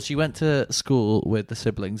entity. Well, she went to school with the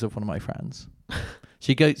siblings of one of my friends.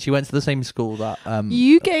 She went to the same school that.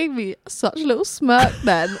 You gave me such a little smirk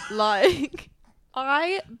then, like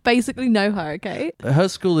I basically know her. Okay. Her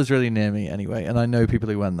school is really near me anyway, and I know people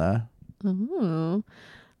who went there. Oh.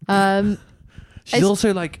 She's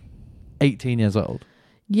also like 18 years old.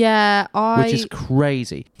 Yeah, which is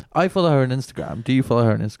crazy. I follow her on Instagram. Do you follow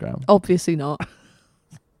her on Instagram? Obviously not.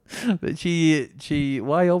 But she.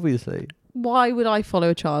 Why? Obviously. Why would I follow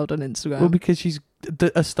a child on Instagram? Well, because she's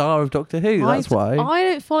a star of Doctor Who. That's why. I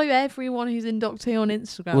don't follow everyone who's in Doctor Who on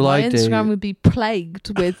Instagram. Well, My Instagram would be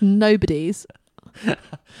plagued with nobodies.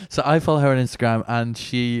 So I follow her on Instagram, and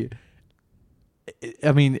she.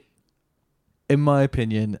 I mean, in my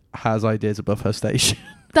opinion, has ideas above her station.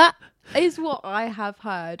 That is what I have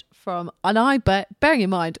heard from, and bearing in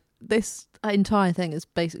mind, this entire thing has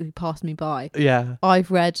basically passed me by. Yeah.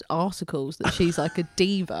 I've read articles that she's like a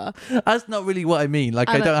diva. That's not really what I mean. Like,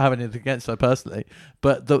 And I don't have anything against her personally,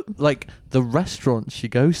 but the restaurant she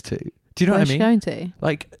goes to. Do you know what I mean? Where's she going to?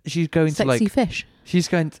 Like, she's going Sexy to like fish. she's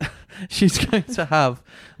going to have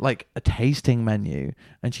like a tasting menu,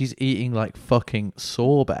 and she's eating like fucking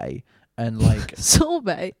sorbet and like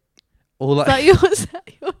Sorbet. or like Is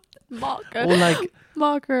that your marker? or like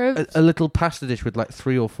Marker of... a little pasta dish with like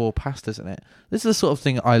 3 or 4 pastas in it. This is the sort of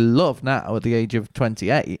thing I love now at the age of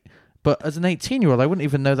 28. But as an 18-year-old, I wouldn't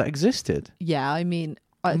even know that existed. Yeah, I mean...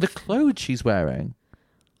 And the clothes she's wearing.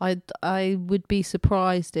 I would be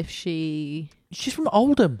surprised if she's from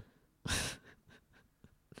Oldham.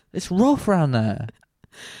 It's rough around there.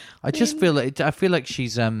 I feel like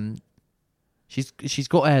she's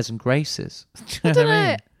got airs and graces. I don't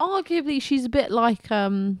know. Arguably, she's a bit like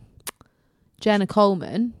Jenna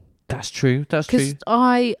Coleman. That's true. Because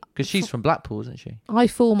she's from Blackpool, isn't she? I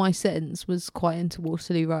For My Sins was quite into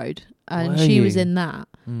Waterloo Road, and Were she you? was in that.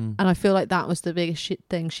 Mm. And I feel like that was the biggest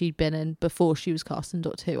thing she'd been in before she was cast in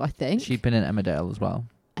Doctor Who, I think. She'd been in Emmerdale as well.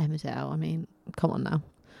 Emmerdale, I mean, come on now.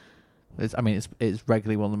 It's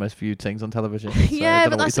regularly one of the most viewed things on television. So Yeah,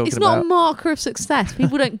 but it's not a marker of success.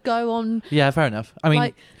 People don't go on... Yeah, fair enough. I mean,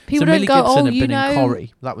 like, people so don't Millie go, Gibson oh, had you been know... in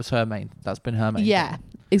Corrie. That's been her main Yeah, thing.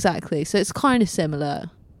 exactly. So it's kind of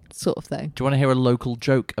similar sort of thing. Do you want to hear a local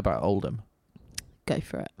joke about Oldham? Go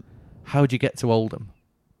for it. How'd you get to Oldham?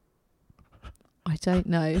 I don't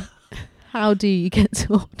know. How do you get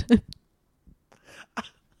to Oldham?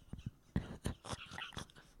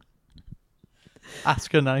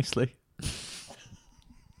 Ask her nicely.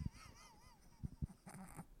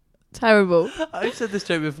 Terrible. I've said this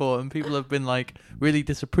joke before and people have been like really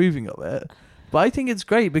disapproving of it. But I think it's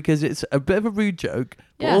great because it's a bit of a rude joke,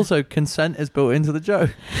 but also consent is built into the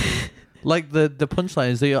joke. Like the punchline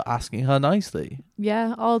is that you're asking her nicely.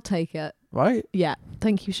 Yeah, I'll take it. Right? Yeah.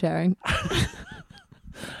 Thank you for sharing.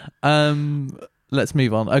 Let's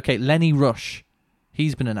move on. Okay, Lenny Rush.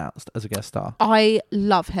 He's been announced as a guest star. I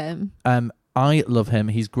love him. I love him.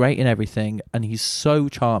 He's great in everything, and he's so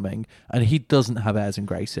charming, and he doesn't have airs and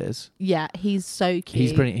graces. Yeah, he's so cute.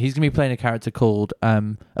 He's brilliant. He's going to be playing a character called...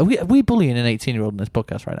 Are we bullying an 18-year-old in this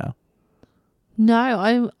podcast right now?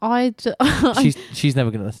 No, She's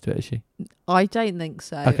never going to listen to it, is she? I don't think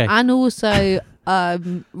so. Okay. And also,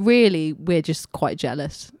 really, we're just quite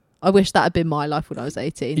jealous. I wish that had been my life when I was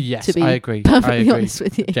 18. Yes, to be I agree. perfectly honest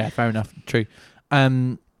with you. Yeah, fair enough. True.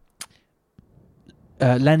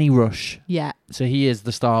 Lenny Rush. Yeah. So he was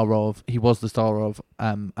the star of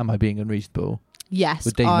Am I Being Unreasonable? Yes.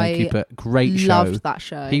 With Daisy Cooper. Great show. Loved that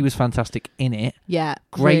show. He was fantastic in it. Yeah.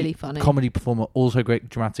 Great really funny. comedy performer, also great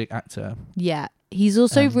dramatic actor. Yeah. He's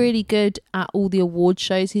also really good at all the award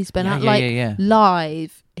shows he's been at.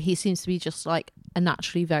 Live, he seems to be just like a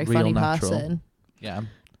naturally very Real funny natural. person. Yeah.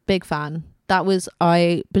 Big fan. That was,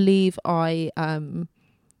 I believe I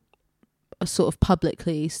sort of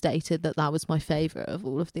publicly stated that was my favourite of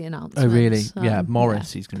all of the announcements. Oh, really? Yeah,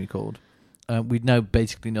 Morris, he's going to be called. We know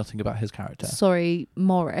basically nothing about his character. Sorry,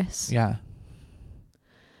 Morris. Yeah.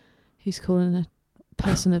 Who's calling a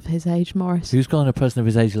person of his age Morris? Who's calling a person of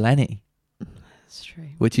his age Lenny? That's true.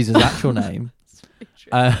 Which is his actual name.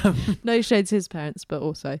 No shade to his parents, but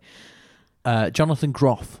also... Jonathan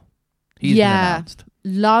Groff. He's been announced.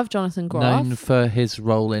 Love Jonathan Groff. Known for his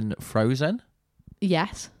role in Frozen.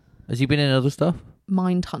 Yes. Has he been in other stuff?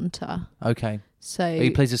 Mindhunter. Okay. So he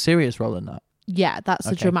plays a serious role in that. Yeah, that's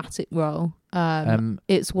a dramatic role.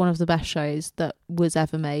 It's one of the best shows that was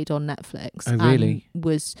ever made on Netflix. Oh, really? And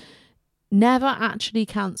was never actually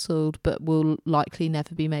cancelled, but will likely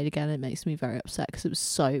never be made again. It makes me very upset because it was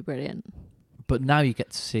so brilliant. But now you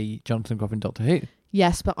get to see Jonathan Groff in Doctor Who.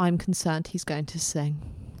 Yes, but I'm concerned he's going to sing.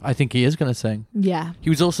 I think he is going to sing. Yeah. He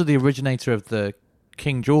was also the originator of the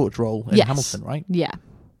King George role in Hamilton, right? Yeah.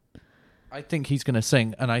 I think he's going to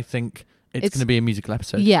sing, and I think it's going to be a musical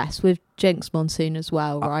episode. Yes, with Jinx Monsoon as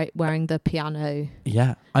well, right? Wearing the piano.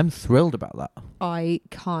 Yeah, I'm thrilled about that. I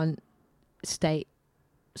can't state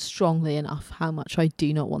strongly enough how much I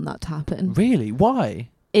do not want that to happen. Really?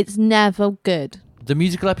 Why? It's never good. The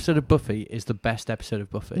musical episode of Buffy is the best episode of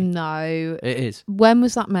Buffy. No. It is. When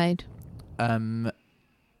was that made?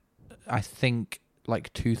 I think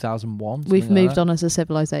like 2001. We've moved on as a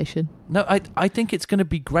civilization. No, I think it's going to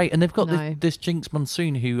be great. And they've got this Jinx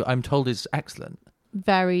Monsoon who I'm told is excellent.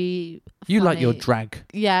 Very You funny. like your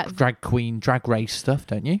drag queen, drag race stuff,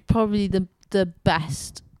 don't you? Probably the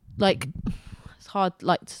best. Like, it's hard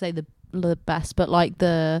like to say the best, but like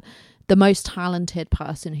the the most talented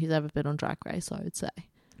person who's ever been on Drag Race, I would say.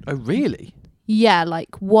 Oh, really? Yeah,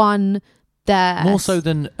 like won their... More so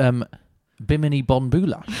than Bimini Bon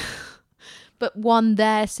Boulash. But won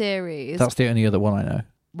their series. That's the only other one I know.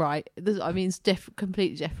 Right. I mean, it's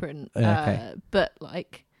completely different. Okay. But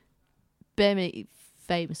like, Bimini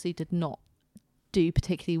famously did not do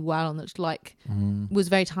particularly well on it. Like, was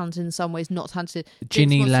very talented in some ways, not talented.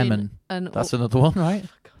 Ginny Lemon. That's another one, right?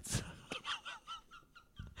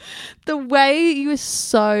 The way you were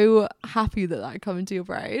so happy that come into your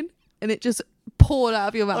brain and it just poured out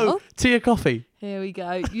of your mouth. Oh, tea or coffee? Here we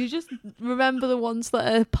go. You just remember the ones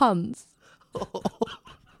that are puns.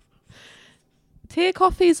 Tea or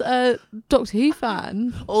Coffee's a Doctor Who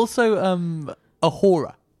fan. Also,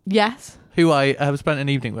 Ahura. Yes. Who I have spent an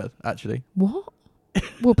evening with, actually. What?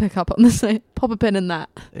 We'll pick up on this. Pop a pin in that.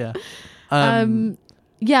 Yeah.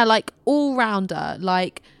 Yeah, like all rounder.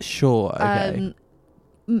 Like sure. Okay.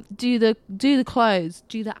 Do the clothes,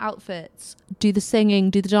 do the outfits, do the singing,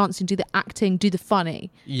 do the dancing, do the acting, do the funny.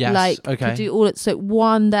 Yes. Like okay. could do all it. So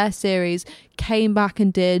won their series, came back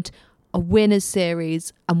and did a winners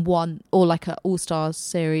series and won, or like a all stars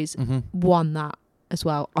series, won that as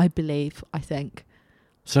well. I think.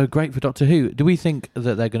 So great for Doctor Who. Do we think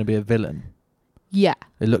that they're going to be a villain? Yeah.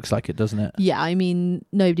 It looks like it, doesn't it? Yeah, I mean,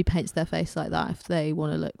 nobody paints their face like that if they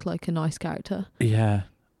want to look like a nice character. Yeah.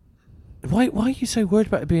 Why are you so worried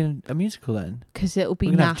about it being a musical then? Because it'll be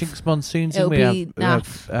We're gonna naff. have Jinx Monsoon singing. We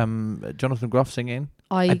have Jonathan Groff singing.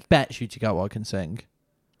 I bet you to go I can sing.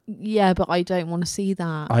 Yeah, but I don't want to see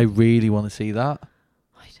that. I really want to see that.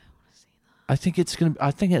 I don't want to see that.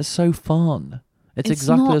 I think it's so fun. It's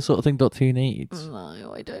exactly the sort of thing Doctor Who needs.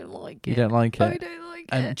 No, I don't like it. You don't like it? I don't like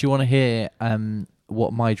it. Do you want to hear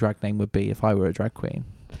what my drag name would be if I were a drag queen?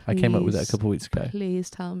 I came up with it a couple of weeks ago. Please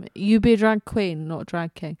tell me. You'd be a drag queen, not a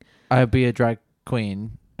drag king. I'd be a drag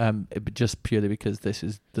queen, just purely because this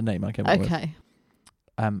is the name I came up with. Okay.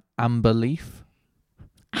 Amber Leaf.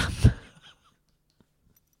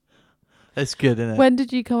 It's good, isn't it? When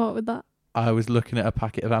did you come up with that? I was looking at a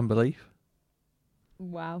packet of Amber Leaf.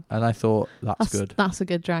 Wow. And I thought, that's good. That's a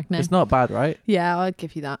good drag name. It's not bad, right? Yeah, I'd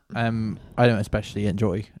give you that. I don't especially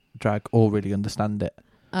enjoy drag or really understand it.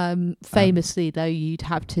 Famously, though, you'd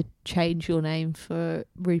have to change your name for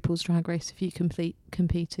RuPaul's Drag Race if you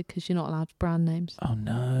competed, because you're not allowed brand names. Oh,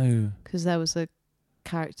 no. Because there was a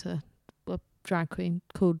character, a drag queen,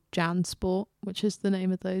 called Jan Sport, which is the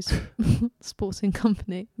name of those sporting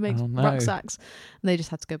company. Makes rucksacks. And they just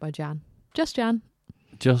had to go by Jan. Just Jan.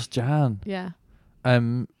 Just Jan. Yeah.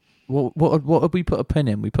 What did we put a pin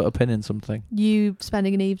in? We put a pin in something. You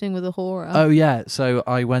spending an evening with a horror. Oh yeah, so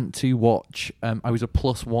I went to watch. I was a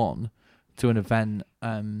 +1 to an event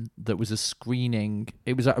that was a screening.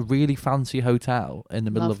 It was at a really fancy hotel in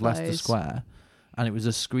the middle of Leicester Square, and it was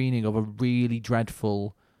a screening of a really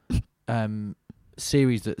dreadful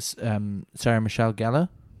series that Sarah Michelle Gellar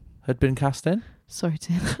had been cast in. Sorry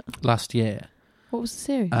to hear that. Last year. What was the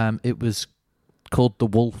series? It was called The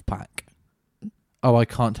Wolf Pack. Oh, I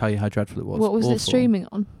can't tell you how dreadful it was. What was it streaming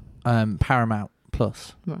on? Paramount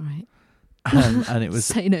Plus. Right. And it was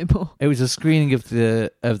say no more. It was a screening of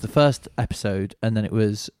the first episode, and then it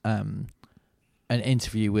was an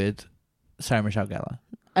interview with Sarah Michelle Gellar.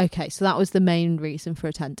 Okay, so that was the main reason for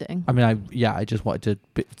attending. I mean, I just wanted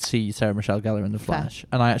to see Sarah Michelle Gellar in the flesh,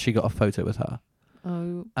 and I actually got a photo with her.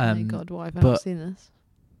 Oh my god, why have I not seen this?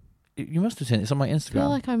 You must have seen it. It's on my Instagram. I feel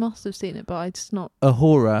like I must have seen it, but I just not.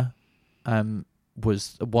 Ahura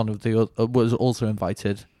was one of the was also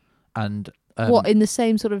invited, and what, in the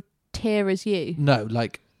same sort of tier as you? No,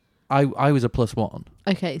 like I was a +1.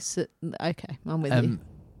 Okay, I'm with you.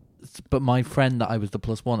 But my friend that I was the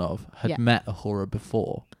 +1 of had met Ahura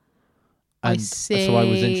before. And I see. So I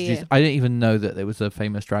was introduced. I didn't even know that there was a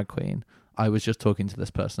famous drag queen. I was just talking to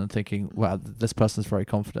this person and thinking, wow, this person's very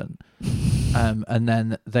confident. And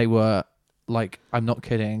then they were like, I'm not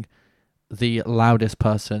kidding, the loudest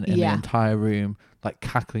person in the entire room, like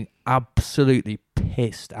cackling, absolutely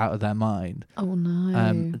pissed out of their mind. Oh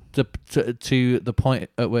no! To the point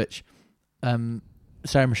at which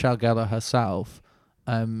Sarah Michelle Gellar herself,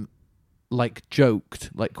 like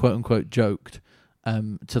joked, like quote unquote joked,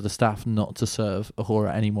 to the staff not to serve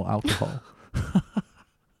Ahura any more alcohol.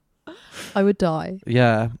 I would die.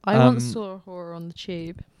 Yeah, I once saw Ahura on the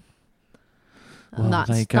tube. And well,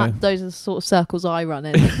 there you go. Those are the sort of circles I run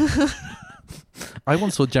in. I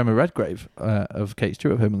once saw Gemma Redgrave of Kate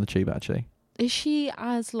Stewart home on the tube, actually. Is she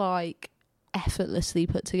as like effortlessly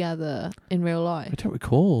put together in real life? I don't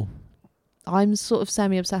recall. I'm sort of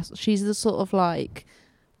semi-obsessed. She's the sort of like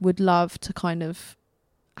would love to kind of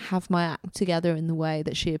have my act together in the way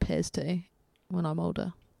that she appears to when I'm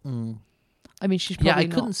older. I mean, she's probably I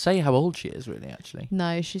not. couldn't say how old she is, really, actually.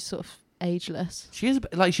 No, she's sort of ageless. She is,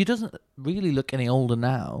 like, she doesn't really look any older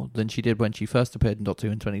now than she did when she first appeared in Doctor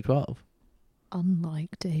Who in 2012.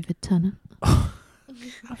 Unlike David Tennant.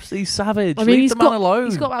 Absolutely savage. I mean, Leave the man alone.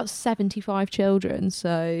 He's got about 75 children,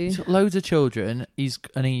 so... He's got loads of children. He's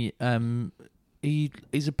a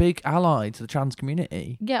big ally to the trans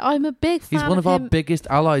community. Yeah, I'm a big fan He's one of our him. biggest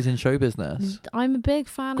allies in show business. I'm a big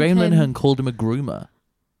fan Graham of him. Linehan called him a groomer.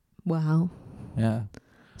 Wow. Yeah.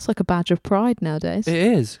 It's like a badge of pride nowadays. It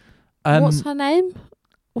is. What's her name?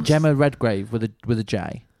 Gemma Redgrave with a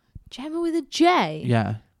J. Gemma with a J?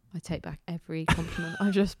 Yeah. I take back every compliment I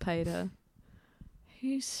just paid her.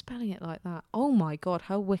 Who's spelling it like that? Oh my god,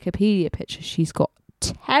 her Wikipedia picture. She's got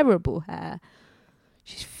terrible hair.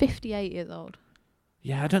 She's 58 years old.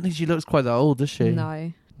 Yeah, I don't think she looks quite that old, does she?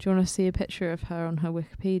 No. Do you want to see a picture of her on her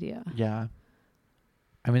Wikipedia? Yeah.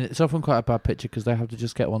 I mean, it's often quite a bad picture because they have to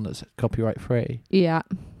just get one that's copyright free. Yeah.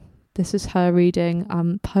 This is her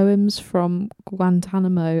reading poems from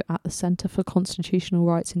Guantanamo at the Center for Constitutional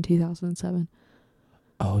Rights in 2007.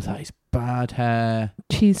 Oh, that is bad hair.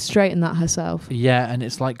 She's straightened that herself. Yeah, and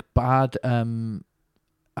it's like bad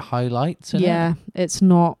highlights in it. Yeah, it's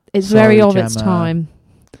not. It's Sorry, very of its Gemma. time.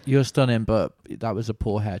 You're stunning, but that was a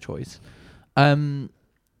poor hair choice.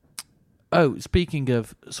 Speaking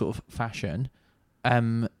of sort of fashion,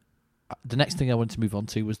 the next thing I wanted to move on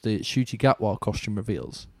to was the Ncuti Gatwa costume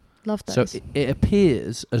reveals. Love those. So it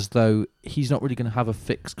appears as though he's not really going to have a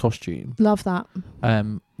fixed costume. Love that.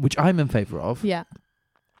 Which I'm in favour of. Yeah.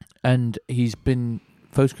 And he's been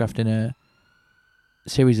photographed in a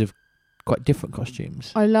series of quite different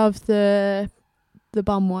costumes. I love the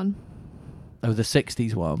bum one. Oh, the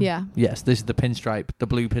 60s one? Yeah. Yes, this is the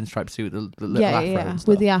blue pinstripe suit, the little afro and stuff.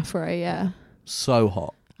 With the afro, yeah. So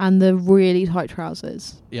hot. And the really tight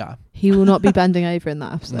trousers. Yeah. He will not be bending over in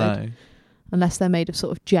that episode. No. Unless they're made of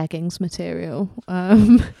sort of jeggings material.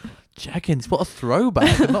 Jeggings, what a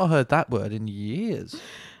throwback. I've not heard that word in years.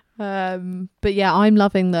 But yeah, I'm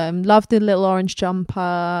loving them. Love the little orange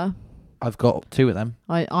jumper. I've got two of them.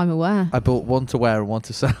 I'm aware. I bought one to wear and one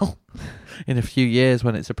to sell in a few years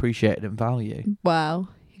when it's appreciated in value. Wow.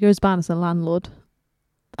 He goes bad as a landlord.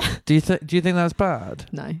 Do you think that's bad?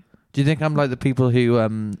 No. Do you think I'm like the people who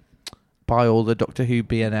buy all the Doctor Who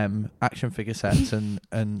B&M action figure sets and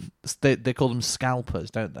they call them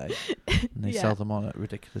scalpers, don't they? And they sell them on at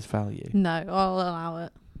ridiculous value. No, I'll allow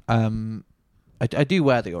it. I do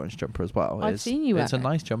wear the orange jumper as well. I've seen you wear It's a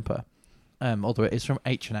nice jumper. Although it is from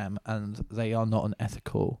H&M and they are not an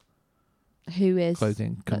ethical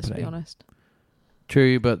clothing company. Let's be honest.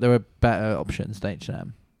 True, but there are better options than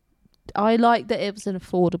H&M. I like that it was an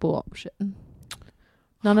affordable option.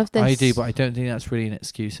 None of this... I do, but I don't think that's really an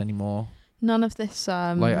excuse anymore. None of this...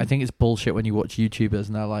 like, I think it's bullshit when you watch YouTubers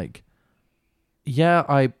and they're like, yeah,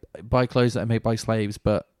 I buy clothes that are made by slaves,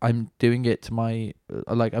 but I'm doing it to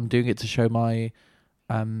I'm doing it to show my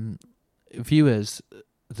viewers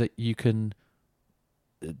that you can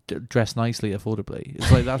dress nicely affordably.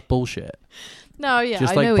 It's like, that's bullshit. No, yeah,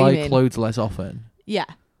 just I like know buy what you mean. clothes less often. Yeah.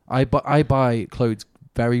 I buy clothes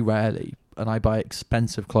very rarely, and I buy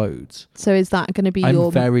expensive clothes. So is that going to be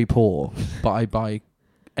I'm very poor, but I buy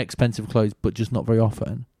expensive clothes, but just not very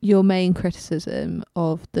often. Your main criticism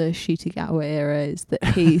of the Ncuti Gatwa era is that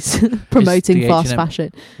he's promoting fast H&M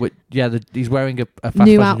fashion. He's wearing a fast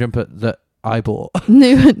fashion jumper that I bought.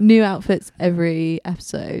 new outfits every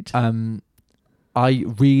episode. I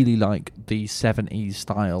really like the 70s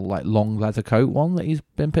style, like long leather coat one that he's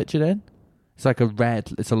been pictured in. It's like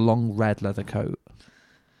it's a long red leather coat.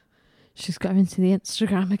 She's going to the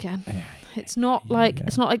Instagram again. It's not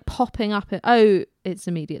like popping up. It's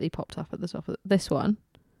immediately popped up at the top of this one.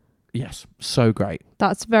 Yes, so great.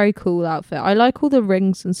 That's a very cool outfit. I like all the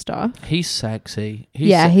rings and stuff. He's sexy.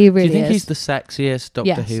 He really is. Do you think he's the sexiest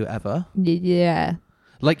Doctor Who ever? Yeah.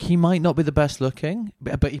 Like, he might not be the best looking,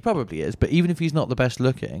 but he probably is. But even if he's not the best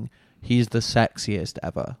looking, he's the sexiest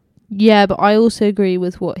ever. Yeah, but I also agree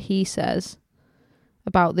with what he says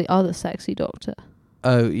about the other sexy Doctor.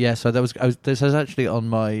 Oh yeah, so this is actually on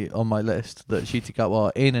my list that Ncuti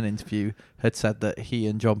Gatwa in an interview had said that he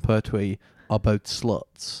and John Pertwee are both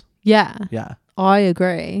sluts. Yeah. Yeah. I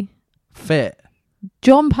agree. Fit.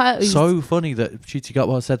 John Pertwee's... So funny that Ncuti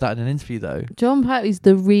Gatwa said that in an interview though. John Pertwee's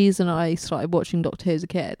the reason I started watching Doctor Who as a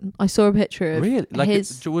kid. I saw a picture of really? Like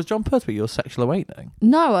his... was John Pertwee your sexual awakening?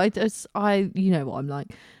 No, I you know what I'm like.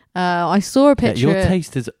 I saw a picture. Yeah, your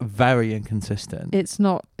taste is very inconsistent. It's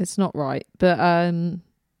not right. But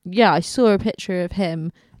I saw a picture of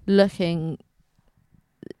him looking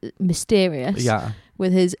mysterious. Yeah.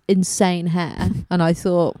 With his insane hair, and I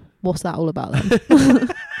thought, what's that all about then?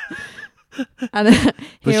 And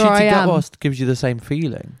But here I am. Shutigawa gives you the same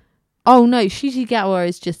feeling. Oh no, Shutigawa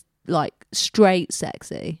is just like straight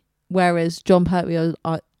sexy, whereas John Pertwee,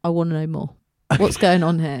 I want to know more. What's going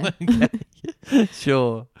on here? Okay.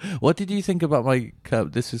 Sure. What did you think about my...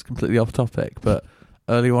 this is completely off topic, but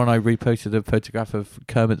earlier on I reposted a photograph of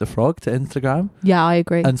Kermit the Frog to Instagram. Yeah, I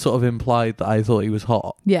agree. And sort of implied that I thought he was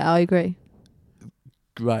hot. Yeah, I agree.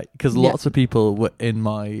 Right, because lots of people were in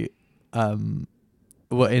my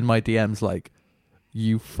DMs like,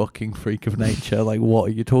 you fucking freak of nature. Like, what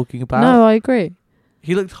are you talking about? No, I agree.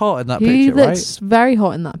 He looked hot in that He picture, right? looks very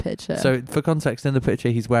hot in that picture. So, for context, in the picture,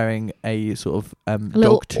 he's wearing a sort of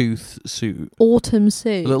little dog tooth suit. Autumn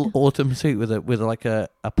suit. A little autumn suit with like a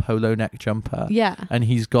polo neck jumper. Yeah. And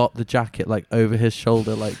he's got the jacket like over his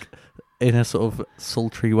shoulder, like in a sort of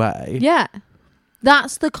sultry way. Yeah.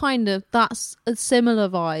 That's a similar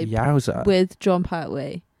vibe Yowza. with John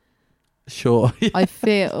Pertwee. Sure. I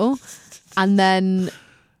feel. And then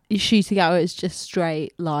Shutigawa is just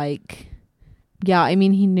straight like... Yeah, I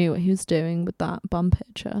mean, he knew what he was doing with that bum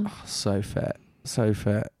picture. Oh, so fit. So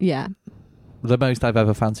fit. Yeah. The most I've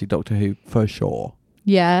ever fancied Doctor Who, for sure.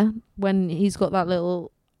 Yeah, when he's got that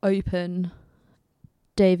little open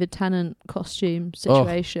David Tennant costume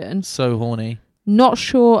situation. Oh, so horny. Not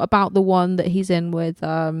sure about the one that he's in with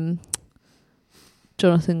Jonathan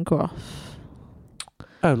Groff.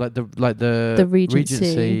 Oh, like the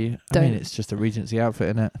Regency. I mean, it's just a Regency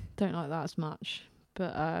outfit, isn't it? Don't like that as much.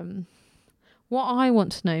 But what I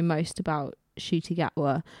want to know most about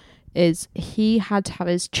Shutigawa is he had to have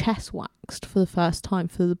his chest waxed for the first time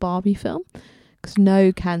for the Barbie film, because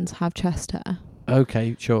no Kens have chest hair.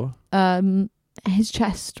 Okay, sure. His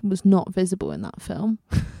chest was not visible in that film.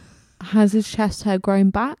 Has his chest hair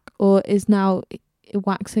grown back, or is now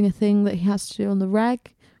waxing a thing that he has to do on the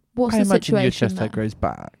reg? What's the situation? Your chest hair grows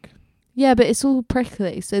back. Yeah, but it's all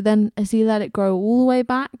prickly. So then, has he let it grow all the way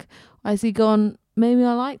back, or has he gone, maybe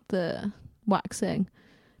I like the waxing,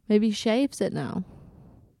 maybe he shaves it now?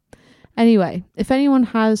 Anyway, if anyone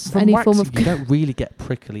has From any waxing, form of... you don't really get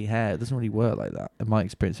prickly hair. It doesn't really work like that, in my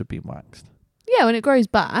experience of being waxed. Yeah, when it grows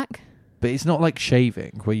back. But it's not like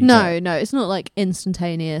shaving, where you No, it's not like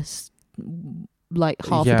instantaneous, like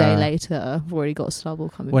half a day later, I've already got stubble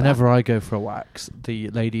coming Whenever back. I go for a wax, the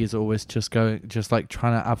lady is always just like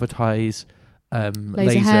trying to advertise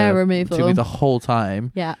laser hair removal to me the whole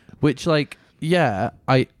time. Yeah. Which, like, yeah,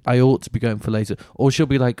 I ought to be going for laser. Or she'll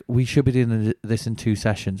be like, we should be doing this in 2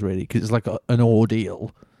 sessions, really, because it's like an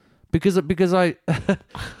ordeal. Because I'm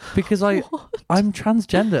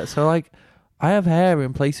transgender, so like I have hair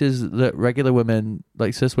in places that regular women,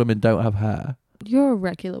 like cis women, don't have hair. You're a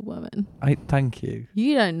regular woman. Thank you.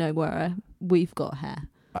 You don't know where we've got hair.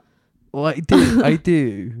 Well, I do. I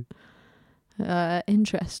do.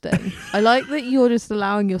 Interesting. I like that you're just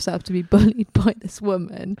allowing yourself to be bullied by this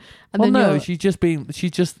woman. And then no,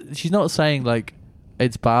 she's not saying like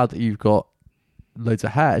it's bad that you've got loads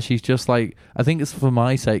of hair. She's just like, I think it's for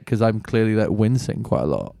my sake, because I'm clearly like wincing quite a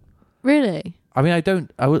lot. Really? I mean,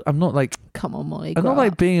 I'm not like... Come on, Molly. I'm not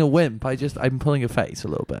like being a wimp. I'm pulling a face a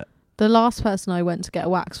little bit. The last person I went to get a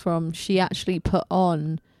wax from, she actually put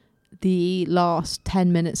on the last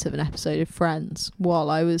 10 minutes of an episode of Friends while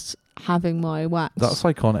I was having my wax. That's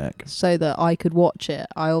iconic. So that I could watch it.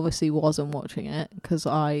 I obviously wasn't watching it because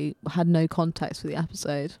I had no context for the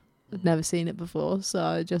episode. I'd never seen it before, so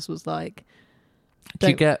I just was like... Do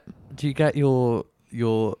you get your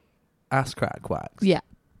ass crack wax? Yeah.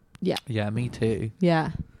 Yeah, me too.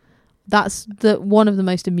 Yeah. That's one of the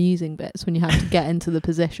most amusing bits, when you have to get into the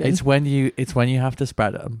position. It's when you have to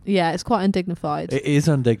spread them. Yeah, it's quite undignified. It is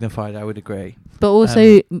undignified, I would agree. But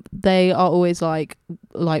also, they are always like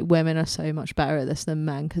women are so much better at this than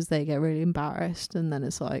men, because they get really embarrassed, and then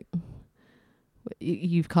it's like,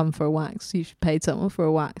 you've come for a wax, you've paid someone for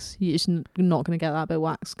a wax, you're just not going to get that bit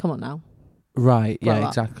waxed. Come on now. Right, yeah,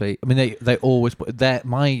 exactly. I mean, they always put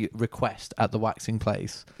my request at the waxing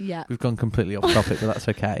place. Yeah, we've gone completely off topic, but that's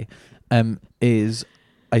okay. Is,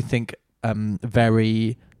 I think,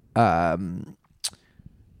 very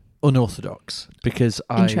unorthodox, because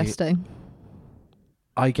interesting.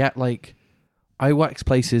 I get like, I wax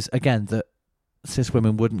places again that cis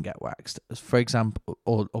women wouldn't get waxed, for example,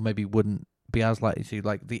 or maybe wouldn't be as likely to,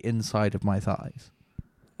 like the inside of my thighs.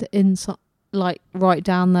 The inside. Like right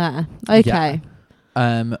down there. Okay.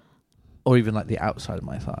 Yeah. Or even like the outside of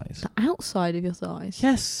my thighs. The outside of your thighs?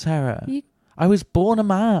 Yes, Sarah. I was born a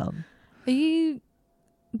man. Are you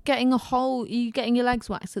getting are you getting your legs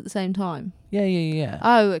waxed at the same time? Yeah.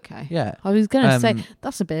 Oh, okay. Yeah. I was going to say,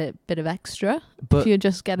 that's a bit of extra, if you're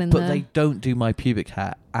just getting But they don't do my pubic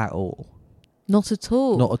hair at all. Not at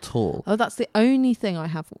all. Not at all. Oh, that's the only thing I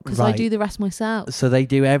have, because I Right. do the rest myself. So they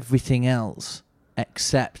do everything else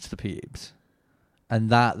except the pubes. And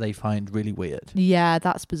that they find really weird. Yeah,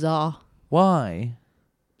 that's bizarre. Why?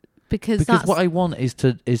 Because what I want is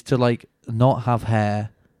to like not have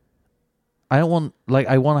hair. I don't want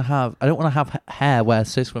to have hair where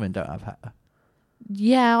cis women don't have hair.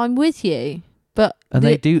 Yeah, I'm with you. But And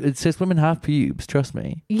they do. Cis women have pubes. Trust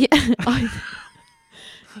me. Yeah, I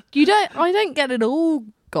don't get it all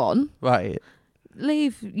gone. Right.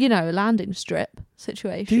 Leave, a landing strip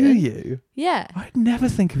situation. Do you? Yeah. I'd never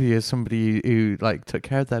think of you as somebody who like took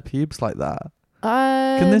care of their pubes like that.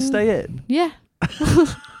 Can this stay in? Yeah. I'm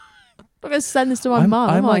going to send this to my mum.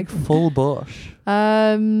 I'm like full bush.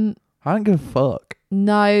 I don't give a fuck.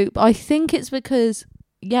 No, but I think it's because,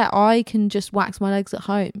 I can just wax my legs at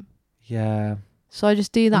home. Yeah. So I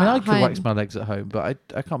just do that I at could home. wax my legs at home, but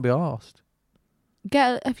I can't be arsed.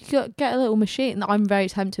 Get a little machine. I'm very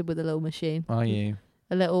tempted with a little machine. Are you?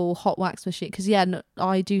 A little hot wax machine. Because,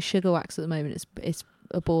 I do sugar wax at the moment. It's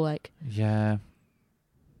a ball ache. Yeah.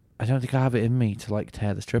 I don't think I have it in me to like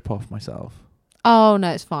tear the strip off myself. Oh,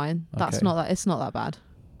 no, it's fine. Okay. It's not that bad.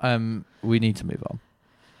 We need to move on.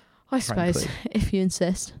 I suppose, if you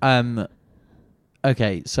insist.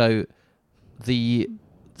 Okay, so the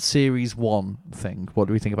series 1 thing, what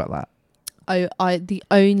do we think about that? The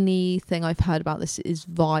only thing I've heard about this is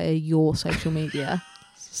via your social media.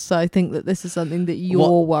 So I think that this is something that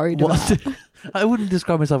you're worried about. I wouldn't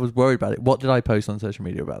describe myself as worried about it. What did I post on social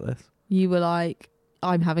media about this? You were like,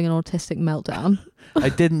 I'm having an autistic meltdown. I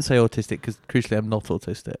didn't say autistic because crucially I'm not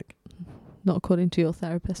autistic. Not according to your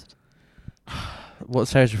therapist. What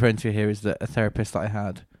Sarah's referring to here is that a therapist that I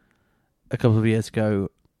had a couple of years ago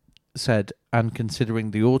said, and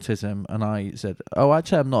considering the autism, and I said, oh,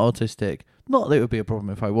 actually I'm not autistic. Not that it would be a problem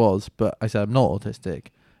if I was, but I said I'm not autistic.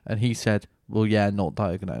 And he said, well, yeah, not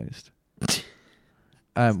diagnosed.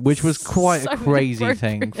 Which was quite a crazy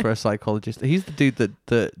thing for a psychologist. He's the dude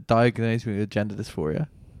that diagnosed me with gender dysphoria.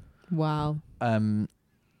 Wow. Do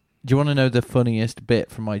you want to know the funniest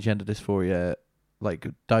bit from my gender dysphoria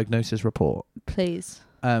diagnosis report? Please.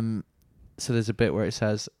 So there's a bit where it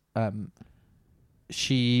says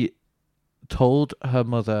she told her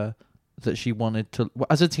mother that she wanted to,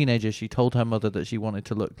 as a teenager, she told her mother that she wanted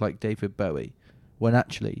to look like David Bowie, when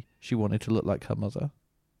actually she wanted to look like her mother.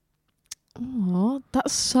 Oh,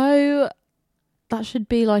 that should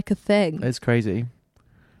be like a thing. It's crazy.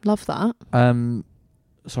 Love that.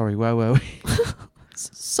 Sorry, where were we?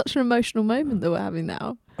 Such an emotional moment that we're having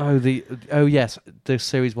now. Yes, the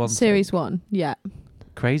series 1. Series 1, yeah.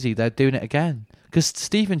 Crazy, they're doing it again. Because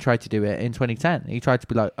Stephen tried to do it in 2010. He tried to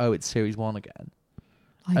be like, oh, it's series 1 again.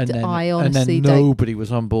 I honestly and then nobody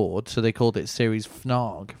was on board, so they called it Series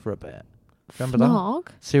FNARG for a bit. Remember FNARG?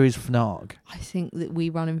 that? Series FNARG. I think that we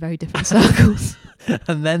run in very different circles.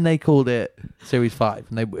 And then they called it Series 5,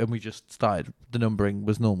 and we just started, the numbering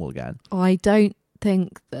was normal again. I don't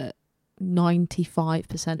think that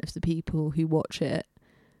 95% of the people who watch it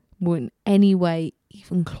will in any way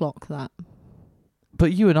even clock that.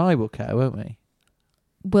 But you and I will care, won't we?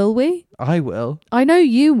 Will we? I will. I know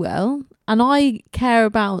you will. And I care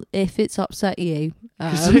about if it's upset you.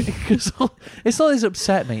 Because it's not as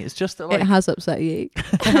upset me. It's just that it has upset you.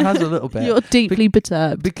 It has a little bit. You're deeply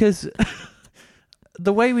perturbed. Because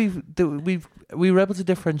the way we were able to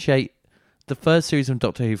differentiate the first series of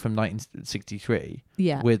Doctor Who from 1963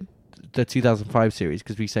 with the 2005 series,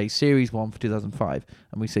 because we say series 1 for 2005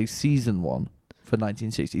 and we say season 1 for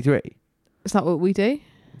 1963. Is that what we do?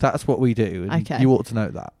 That's what we do. And okay. You ought to know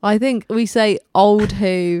that. I think we say old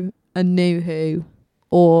Who and new Who,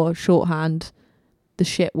 or shorthand, the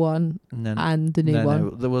shit one and the new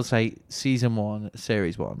one. No, we'll say season 1,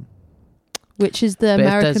 series 1. Which is the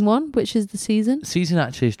American one? Which is the season? Season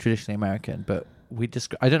actually is traditionally American, but we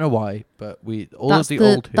I don't know why, but old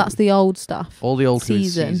Who. That's the old stuff. All the old Who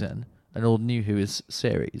is season, and all new Who is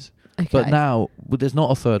series. Okay. But now there's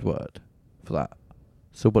not a third word for that.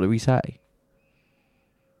 So what do we say?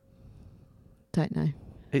 Don't know.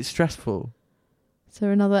 It's stressful. Is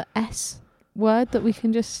there another S word that we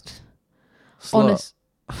can just... Slut.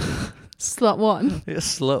 Slut 1?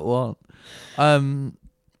 It's slut 1.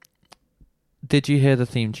 Did you hear the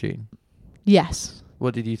theme tune? Yes.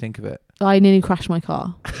 What did you think of it? I nearly crashed my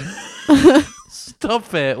car.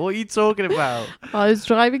 Stop it. What are you talking about? I was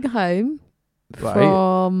driving home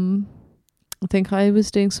from... I think I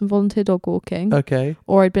was doing some volunteer dog walking. Okay.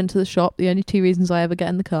 Or I'd been to the shop. The only 2 reasons I ever get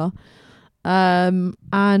in the car.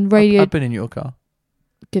 And radio... I've been in your car.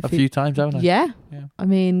 A few times, haven't I? Yeah. I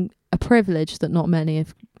mean, a privilege that not many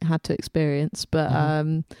have had to experience. But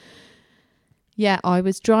I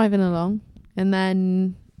was driving along And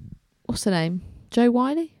then, what's her name? Jo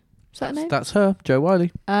Wiley? Is that her name? That's her, Jo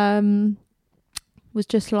Wiley. Was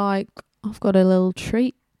just like, I've got a little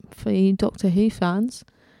treat for you Doctor Who fans.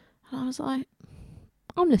 And I was like,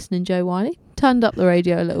 I'm listening, Jo Wiley. Turned up the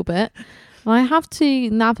radio a little bit. And I have to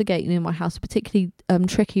navigate in my house a particularly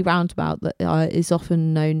tricky roundabout that is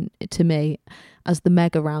often known to me as the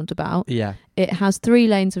mega roundabout. Yeah. It has 3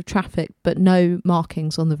 lanes of traffic, but no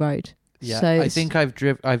markings on the road. Yeah, so I think I've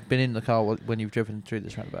been in the car when you've driven through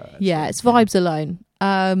this roundabout. Actually. Yeah, it's vibes alone.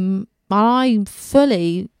 I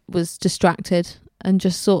fully was distracted and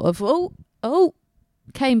just sort of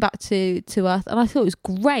came back to earth, and I thought it was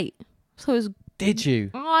great. Did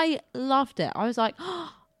you? I loved it. I was like,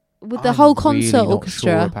 with the whole concert really not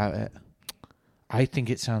orchestra. Sure about it. I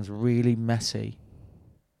think it sounds really messy,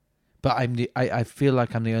 but I feel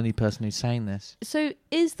like I'm the only person who's saying this. So,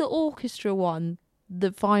 is the orchestra one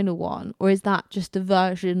the final one, or is that just a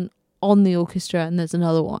version on the orchestra and there's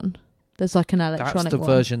another one? There's like an electronic one. That's the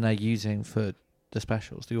version they're using for the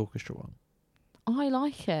specials, the orchestra one. I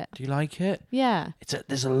like it. Do you like it? Yeah.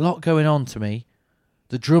 There's a lot going on to me.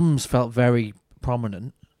 The drums felt very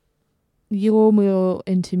prominent. You're more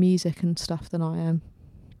into music and stuff than I am.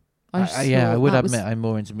 I would admit I'm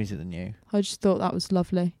more into music than you. I just thought that was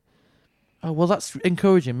lovely. Oh well, that's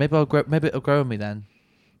encouraging. Maybe it'll grow on me then.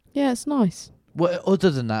 Yeah, it's nice. What other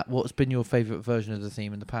than that? What's been your favourite version of the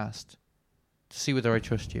theme in the past? To see whether I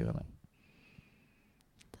trust you on it.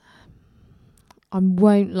 I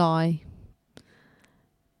won't lie.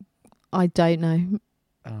 I don't know.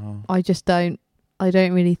 Oh. I just don't. I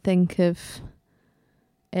don't really think of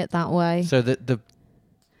it that way. So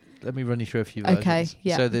let me run you through a few versions. Okay,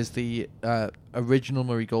 yeah. So there's the original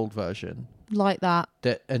Murray Gold version. Like that.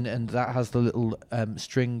 And that has the little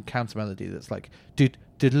string counter melody that's like yeah,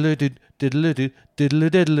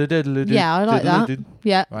 I like that.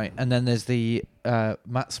 Yeah. Right, and then there's the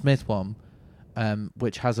Matt Smith one,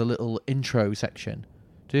 which has a little intro section.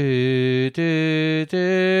 No.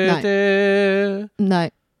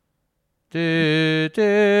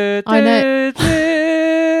 I know.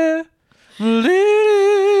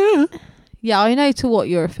 Yeah, I know to what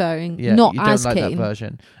you're referring. Yeah, not you don't as like keen. that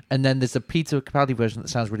version. And then there's a Peter Capaldi version that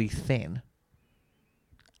sounds really thin.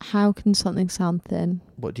 How can something sound thin?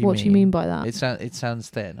 What do you mean? What do you mean by that? It sounds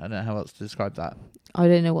thin. I don't know how else to describe that. I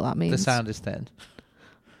don't know what that means. The sound is thin.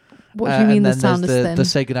 What do you mean the sound is thin? The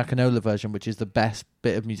Sega Nakanola version, which is the best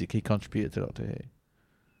bit of music he contributed to Doctor Who.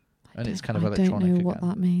 And it's kind of electronic again. I don't know what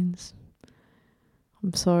that means.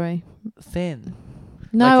 I'm sorry. Thin.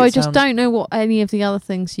 No, I just don't know what any of the other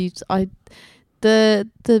things the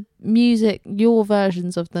music, your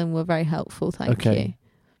versions of them were very helpful, thank you.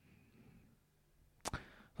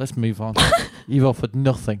 Let's move on. You've offered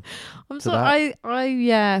nothing. I'm sorry.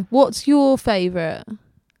 Yeah. What's your favourite?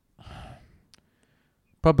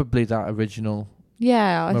 Probably that original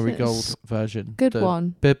Murray Gold version. Good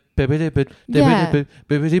one. Yeah.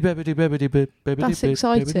 That's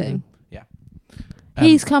exciting. Yeah.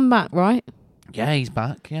 He's come back, right? Yeah, he's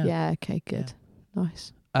back. Yeah. Yeah. Okay. Good. Yeah.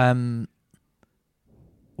 Nice.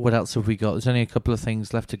 What else have we got? There's only a couple of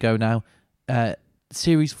things left to go now.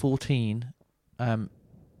 Series 14.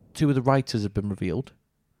 2 of the writers have been revealed.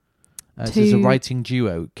 So there's a writing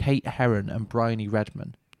duo, Kate Herron and Bryony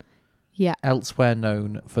Redman. Yeah. Elsewhere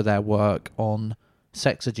known for their work on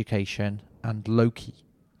Sex Education and Loki.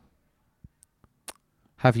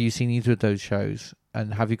 Have you seen either of those shows?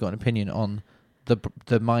 And have you got an opinion on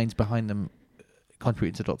the minds behind them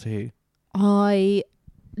contributing to Doctor Who? I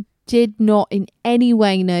did not in any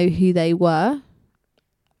way know who they were,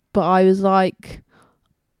 but I was like,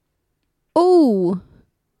 oh,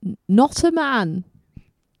 not a man.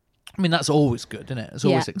 I mean, that's always good, isn't it? It's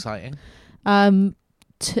always exciting.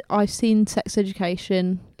 I've seen Sex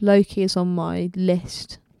Education. Loki is on my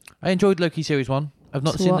list. I enjoyed Loki Series 1. I've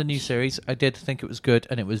not seen the new series. I did think it was good,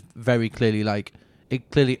 and it was very clearly it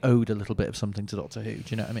clearly owed a little bit of something to Doctor Who. Do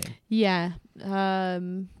you know what I mean? Yeah.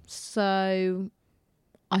 So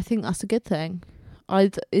I think that's a good thing.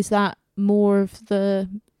 Is that more of the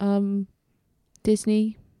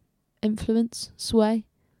Disney influence sway?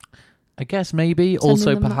 I guess maybe. Sending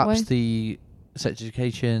also, them that perhaps way? the Sex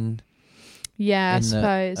Education. Yeah, I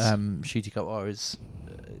suppose. Shooty Cutwater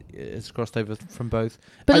is crossed over from both.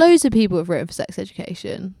 But loads of people have written for Sex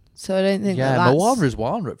Education, so I don't think that's... Moana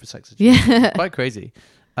Rizwan wrote for Sex Education. Yeah. Quite crazy.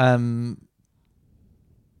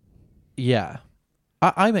 Yeah.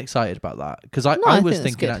 I'm excited about that, because I was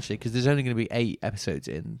thinking, actually, because there's only going to be 8 episodes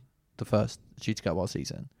in the first Shooty Cutwater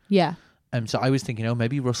season. Yeah. So I was thinking,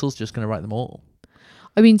 maybe Russell's just going to write them all.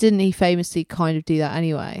 I mean, didn't he famously kind of do that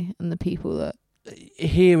anyway? And the people that...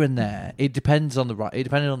 Here and there, it depends on the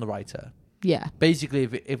writer. Yeah. Basically,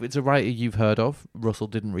 if it's a writer you've heard of, Russell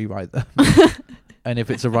didn't rewrite them. And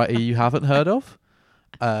if it's a writer you haven't heard of,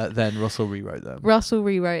 then Russell rewrote them. Russell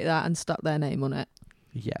rewrote that and stuck their name on it.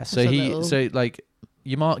 Yeah, so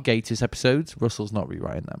your Mark Gatiss episodes, Russell's not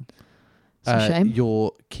rewriting them. It's a shame.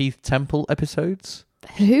 Your Keith Temple episodes.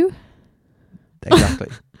 Who? Exactly.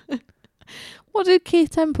 What did Keith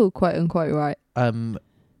Temple quote unquote write?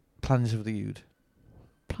 Planet of the Ood.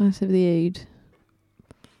 Planet of the Ood.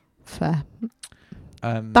 Fair.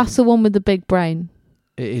 That's the one with the big brain.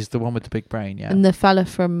 It is the one with the big brain, yeah. And the fella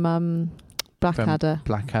from Blackadder. From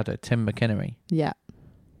Blackadder, Tim McInnery. Yeah.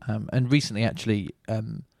 And recently, actually,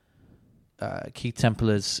 Keith Temple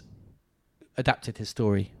has adapted his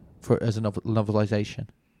story as a novelisation.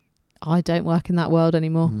 I don't work in that world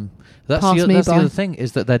anymore. That's the other thing,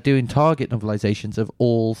 is that they're doing Target novelisations of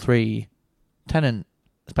all 3 Tennant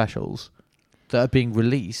specials that are being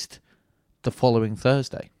released the following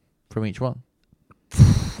Thursday from each one.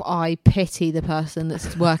 I pity the person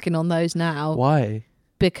that's working on those now. Why?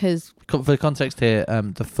 Because for the context here,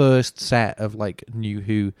 the first set of like New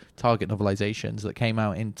Who Target novelisations that came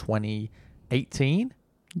out in 2018.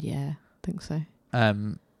 Yeah, I think so.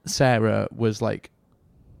 Sarah was like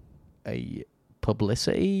a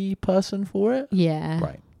publicity person for it. Yeah,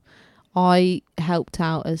 right. I helped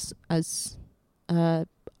out as I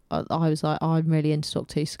was like, I'm really into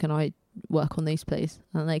Doctor Who, so can I work on these, please?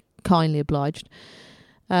 And they kindly obliged.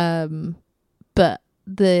 But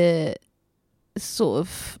the sort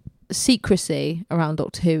of secrecy around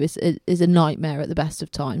Doctor Who is a nightmare at the best of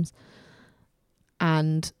times.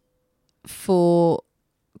 And for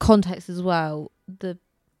context as well, the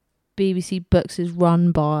BBC Books is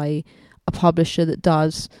run by a publisher that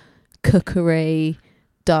does cookery,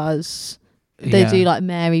 they do like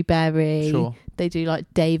Mary Berry, sure. They do like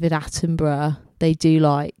David Attenborough, they do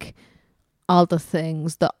like other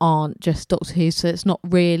things that aren't just Doctor Who, so it's not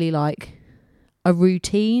really like a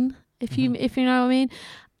routine, if you know what I mean.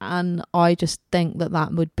 And I just think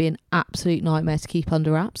that would be an absolute nightmare to keep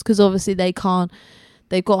under wraps, because obviously they've got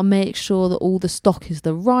to make sure that all the stock is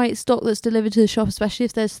the right stock that's delivered to the shop, especially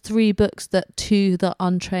if there's 3 books that to the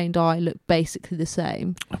untrained eye look basically the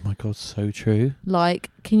same. Oh my god, so true. Like,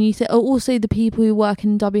 can you say, also the people who work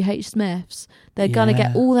in WH Smith's, they're going to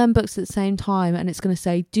get all them books at the same time, and it's going to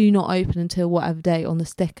say do not open until whatever date on the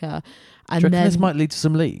sticker. And do you reckon this might lead to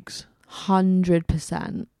some leaks?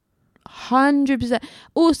 100%.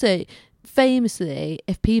 Also, famously,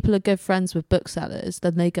 if people are good friends with booksellers,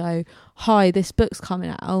 then they go, hi, this book's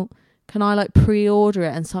coming out, can I like pre-order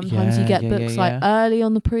it? And sometimes you get books like early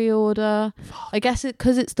on the pre-order. I guess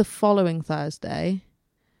because it's the following Thursday,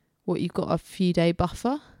 you've got a few day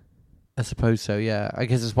buffer. I suppose so, yeah. I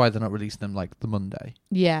guess that's why they're not releasing them like the Monday.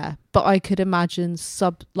 Yeah, but I could imagine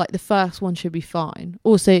the first one should be fine.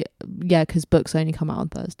 Also, yeah, because books only come out on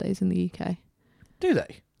Thursdays in the UK. Do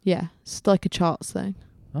they? Yeah, it's like a charts thing.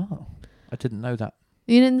 Oh, I didn't know that.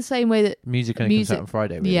 In the same way that music only comes out on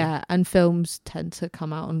Friday, really. Yeah, and films tend to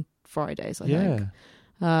come out on Fridays, I think.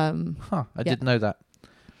 I didn't know that.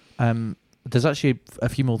 There's actually a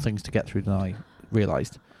few more things to get through than I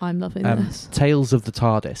realised. I'm loving this. Tales of the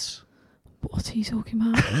TARDIS. What are you talking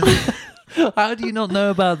about? How do you not know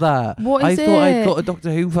about that? What is I thought I'd got a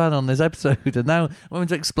Doctor Who fan on this episode, and now I'm going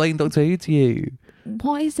to explain Doctor Who to you.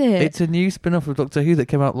 What is it? It's a new spin-off of Doctor Who that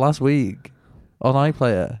came out last week on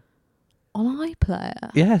iPlayer. On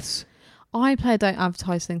iPlayer? Yes. iPlayer don't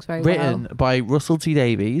advertise things very Written by Russell T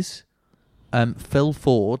Davies, Phil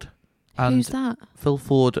Ford. And who's that? Phil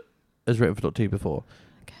Ford has written for Doctor Who before.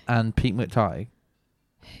 Okay. And Pete McTighe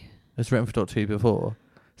has written for Doctor Who before.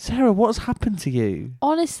 Sarah, what's happened to you?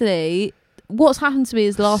 Honestly, what's happened to me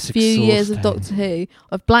is the last few years of Doctor Who,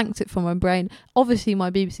 I've blanked it from my brain. Obviously, my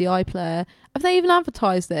BBC iPlayer. Have they even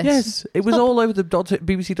advertised this? Yes, it was all over the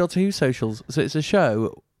BBC Doctor Who socials. So it's a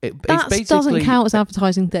show. That doesn't count as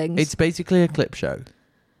advertising things. It's basically a clip show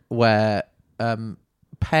where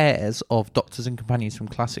pairs of Doctors and Companions from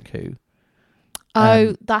Classic Who.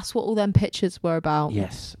 That's what all them pictures were about.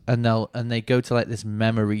 Yes, and they go to like this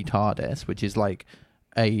memory TARDIS, which is like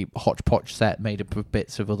a hodgepodge set made up of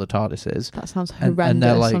bits of other TARDISes. That sounds horrendous.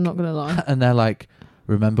 And like, I'm not going to lie. And they're like,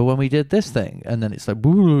 remember when we did this thing? And then it's like,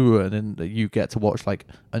 woo, and then you get to watch like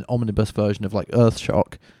an omnibus version of like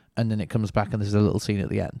Earthshock, and then it comes back and there's a little scene at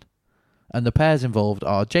the end. And the pairs involved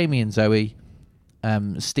are Jamie and Zoe,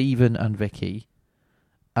 Stephen and Vicky,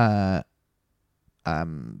 Fifth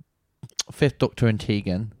Doctor and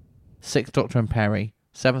Tegan, Sixth Doctor and Perry,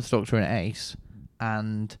 Seventh Doctor and Ace,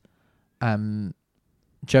 and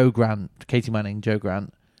Joe Grant, Katie Manning, Joe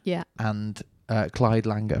Grant, yeah, and Clyde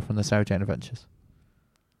Langer from the Sarah Jane Adventures.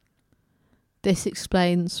 this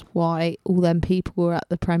explains why all them people were at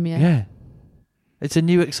the premiere. Yeah. It's a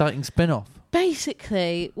new exciting spin-off.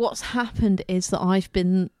 Basically, what's happened is that I've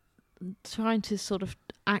been trying to sort of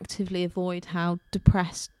actively avoid how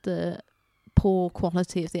depressed the poor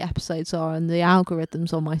quality of the episodes are, and the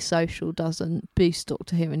algorithms on my social doesn't boost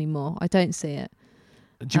Doctor Who anymore. I don't see it.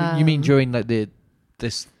 You mean during like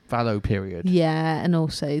this fallow period? Yeah, and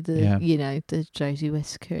also the Josie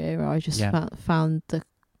Whittaker era. I just found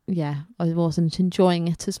I wasn't enjoying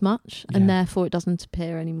it as much, and therefore it doesn't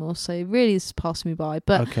appear anymore. So really, it's passed me by.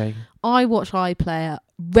 But I watch iPlayer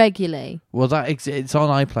regularly. Well, it's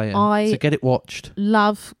on iPlayer, so get it watched.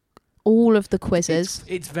 Love all of the quizzes.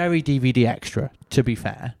 It's very DVD extra, to be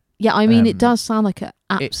fair. Yeah, I mean, it does sound like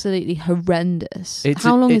absolutely horrendous.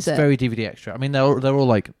 How long is it? It's very DVD extra. I mean, they're all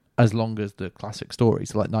like as long as the classic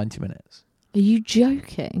stories, like 90 minutes. Are you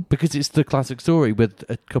joking? Because it's the classic story with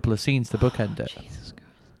a couple of scenes to bookend it. Jesus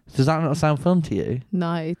Christ. Does that not sound fun to you?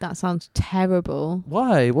 No, that sounds terrible.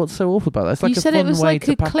 Why? What's so awful about that? It's like you a said fun it was way like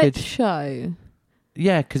to a package. clip show.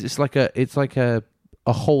 Yeah, because it's like a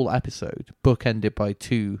whole episode bookended by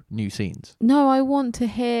 2 new scenes. No, I want to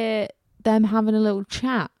hear them having a little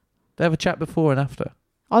chat. They have a chat before and after.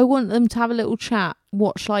 I want them to have a little chat.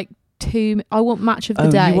 Watch like 2. I want match of the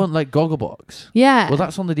day. You want like Gogglebox? Yeah. Well,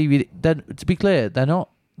 that's on the DVD. Then, to be clear, they're not.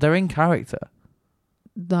 They're in character.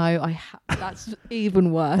 No, that's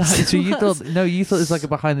even worse. So you thought it was like a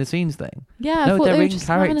behind the scenes thing. Yeah, no, I thought they're they were in just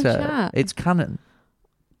having a character. chat. It's canon.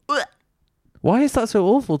 Why is that so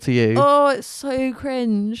awful to you? Oh, it's so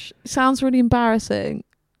cringe. It sounds really embarrassing.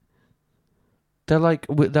 They're like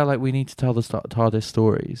we need to tell the TARDIS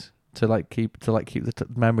stories to keep the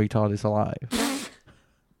memory TARDIS alive.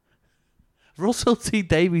 Russell T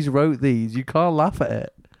Davies wrote these. You can't laugh at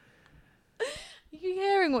it. Are you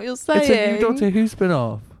hearing what you're saying? It's a new Doctor Who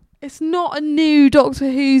spin-off. It's not a new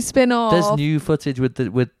Doctor Who spin-off. There's new footage with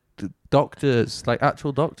the doctors, like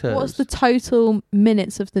actual doctors. What's the total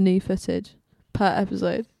minutes of the new footage per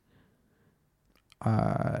episode?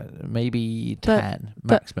 Maybe 10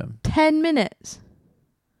 maximum. 10 minutes?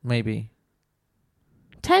 Maybe.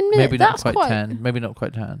 10 minutes? Maybe not That's quite 10. Maybe not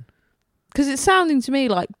quite 10. Because it's sounding to me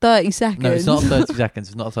like 30 seconds. No, it's not 30 seconds.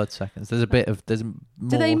 It's not 30 seconds. There's more.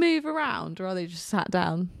 Do they move around or are they just sat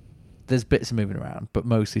down? There's bits of moving around, but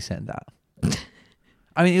mostly sitting down.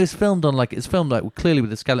 I mean, it's filmed clearly with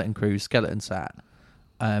the skeleton crew, skeleton sat.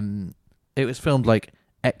 It was filmed like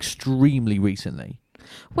extremely recently.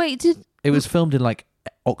 Wait, it was filmed in like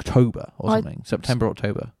October or something, September,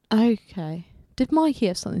 October. Okay. Did Mikey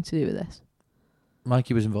have something to do with this?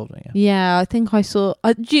 Mikey was involved in it, Yeah, I think I saw.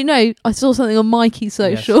 Do you know? I saw something on Mikey's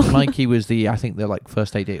social. Yes, Mikey was I think they're like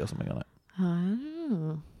first AD or something on it.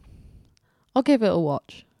 Oh. I'll give it a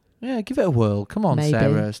watch. Yeah, give it a whirl. Come on, Maybe.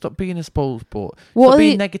 Sarah. Stop being a spoiled sport. Stop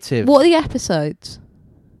being negative. What are the episodes?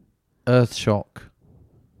 Earthshock.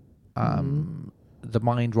 The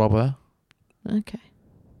Mind Robber. Okay.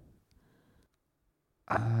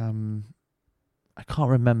 I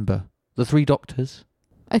can't remember. The Three Doctors.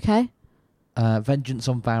 Okay. Vengeance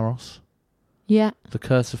on Varos. Yeah. The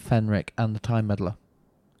Curse of Fenric and the Time Meddler.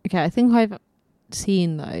 Okay, I think I've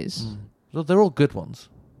seen those. Well, they're all good ones.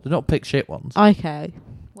 They're not pick shit ones. Okay.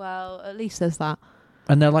 Well, at least there's that.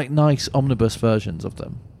 And they're like nice omnibus versions of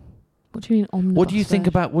them. What do you mean omnibus? What do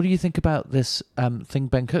you think about this thing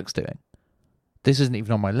Ben Cook's doing? This isn't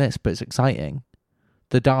even on my list, but it's exciting.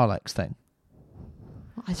 The Daleks thing.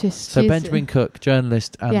 Benjamin Cook,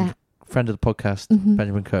 journalist and friend of the podcast,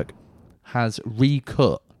 Benjamin Cook, has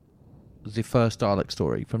recut the first Dalek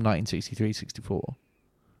story from 1963-64.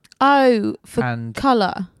 Oh, for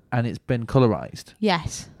colour. And it's been colourised.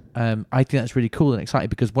 Yes. I think that's really cool and exciting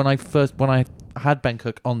because when I had Ben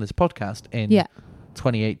Cook on this podcast in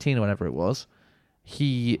 2018 or whenever it was,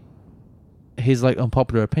 his like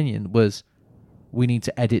unpopular opinion was we need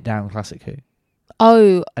to edit down Classic Who.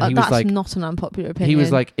 Oh, and that's like, not an unpopular opinion. He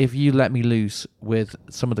was like, if you let me loose with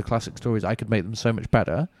some of the classic stories, I could make them so much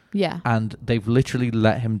better. Yeah. And they've literally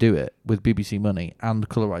let him do it with BBC money and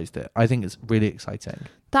colorised it. I think it's really exciting.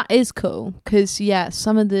 That is cool because,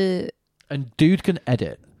 some of the... And dude can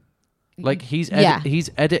edit. Like, he's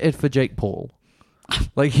edited for Jake Paul.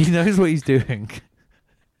 Like, he knows what he's doing.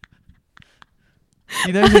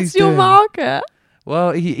 He knows what he's doing. That's your market.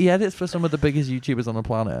 Well, he edits for some of the biggest YouTubers on the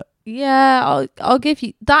planet. Yeah, I'll give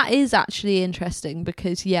you... That is actually interesting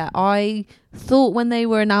because, I thought when they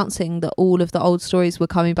were announcing that all of the old stories were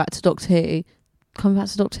coming back to Doctor Who, coming back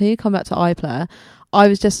to iPlayer, I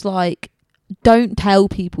was just like, don't tell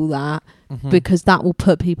people that because that will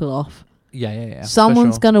put people off. Yeah. Someone's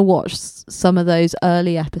for sure. going to watch some of those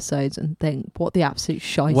early episodes and think, what the absolute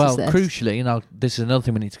shite Well, is this? crucially, now this is another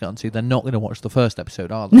thing we need to get onto. They're not going to watch the first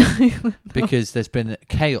episode, are they? Because there's been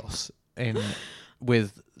chaos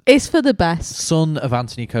with It's for the best. son of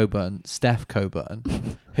Anthony Coburn, Steph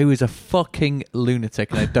Coburn, who is a fucking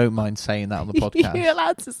lunatic, and I don't mind saying that on the podcast. You're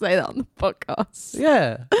allowed to say that on the podcast.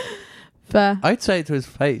 Yeah. Fair. I'd say it to his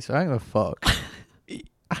face. I don't give a fuck.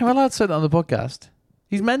 I'm allowed to say that on the podcast.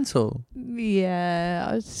 He's mental. Yeah,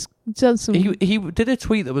 I was done some. He did a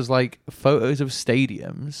tweet that was like photos of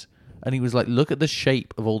stadiums, and he was like, "Look at the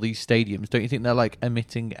shape of all these stadiums. Don't you think they're like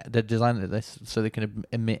emitting? They're designed this so they can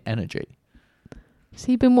emit energy." Has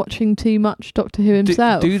he been watching too much Doctor Who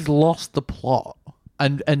himself? Dude's lost the plot,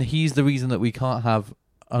 and he's the reason that we can't have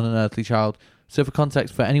an Unearthly Child. So for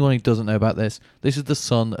context, for anyone who doesn't know about this is the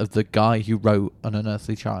son of the guy who wrote An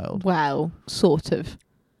Unearthly Child. Well, sort of.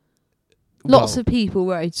 Lots of people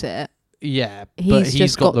wrote it. Yeah, but He's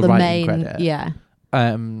just got the the writing main. credit. Yeah.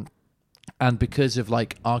 And because of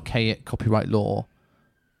like archaic copyright law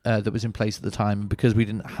that was in place at the time, because we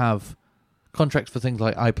didn't have contracts for things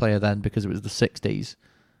like iPlayer then, because it was the 60s,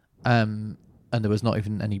 and there was not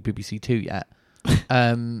even any BBC Two yet.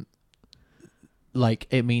 Like,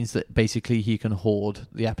 it means that basically he can hoard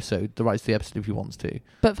the rights to the episode if he wants to.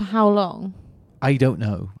 But for how long? I don't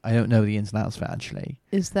know. I don't know the ins and outs of it, actually.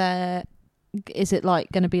 Is it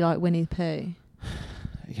like going to be like Winnie the Pooh?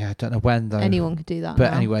 Yeah, I don't know when though. Anyone could do that.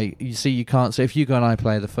 But now. anyway, you see, you can't. So if you go on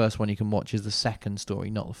iPlayer, the first one you can watch is the second story,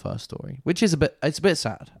 not the first story, which is it's a bit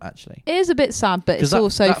sad, actually. It is a bit sad, but it's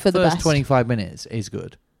also that for the first best. 25 minutes is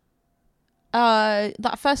good.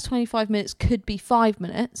 That first 25 minutes could be 5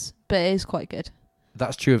 minutes, but it is quite good.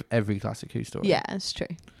 That's true of every classic Who story. Yeah, it's true.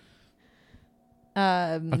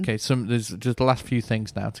 Okay, there's just the last few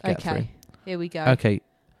things now to get through. Here we go. Okay.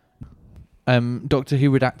 Doctor Who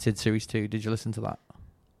Redacted Series 2, did you listen to that?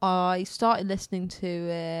 I started listening to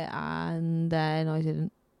it and then I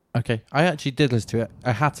didn't. Okay, I actually did listen to it.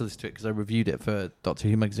 I had to listen to it because I reviewed it for Doctor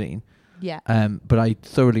Who magazine. Yeah. But I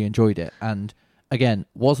thoroughly enjoyed it, and again,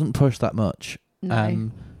 wasn't pushed that much.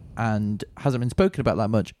 No. And hasn't been spoken about that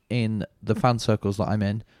much in the fan circles that I'm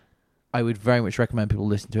in. I would very much recommend people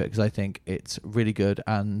listen to it because I think it's really good,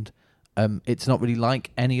 and it's not really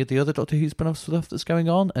like any of the other Doctor Who spin-off stuff that's going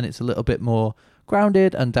on, and it's a little bit more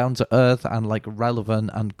grounded and down to earth and like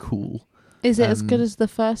relevant and cool. Is it as good as the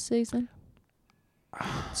first season?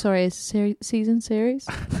 Sorry, is it series?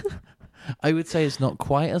 I would say it's not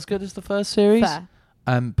quite as good as the first series. Fair.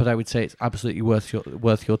 But I would say it's absolutely worth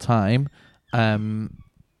your time.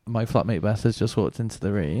 My flatmate Beth has just walked into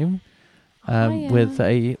the room with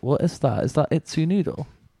a... What is that? Is that Itsu Noodle?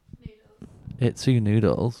 Itsu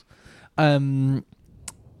Noodles. Where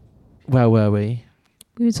were we?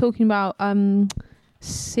 We were talking about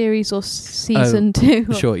series or season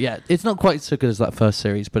 2. Sure, yeah. It's not quite so good as that first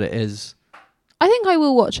series, but it is... I think I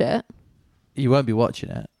will watch it. You won't be watching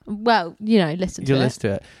it. Well, listen to You'll it. listen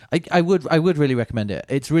to it. I would really recommend it.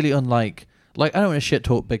 It's really unlike... Like, I don't want to shit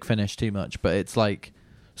talk Big Finish too much, but it's like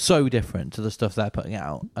so different to the stuff they're putting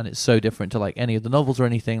out, and it's so different to like any of the novels or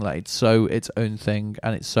anything. Like, it's so its own thing,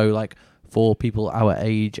 and it's so like for people our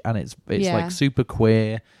age, and it's like super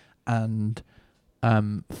queer and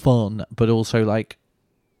fun, but also like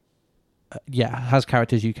has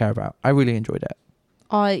characters you care about. I really enjoyed it.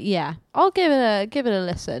 I'll give it a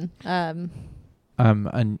listen.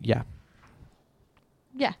 And yeah.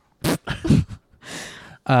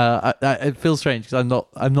 It feels strange because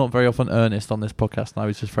I'm not very often earnest on this podcast, and I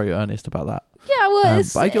was just very earnest about that. Yeah, well,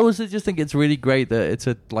 but I also just think it's really great that it's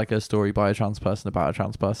a story by a trans person about a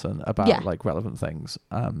trans person about like relevant things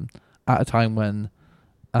at a time when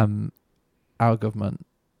our government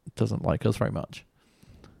doesn't like us very much.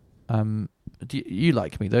 You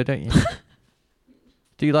like me though, don't you?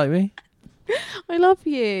 Do you like me? I love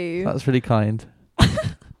you. That's really kind.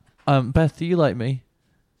 Beth, do you like me?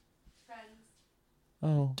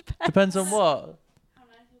 Oh, depends on what. How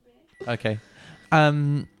nice will be. Okay.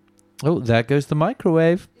 Oh, there goes the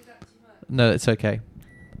microwave. Is that too much? No, it's okay.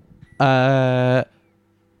 The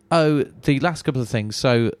last couple of things.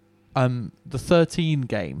 So, the 13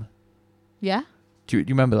 game. Yeah. Do you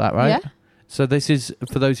remember that, right? Yeah. So this is,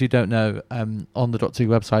 for those who don't know, on the Doctor Who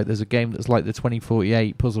website, there's a game that's like the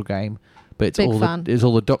 2048 puzzle game, but it's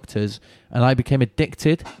all the Doctors, and I became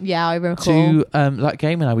addicted. Yeah, I recall. To that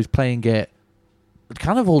game, and I was playing it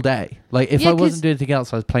kind of all day. Like, if I wasn't doing anything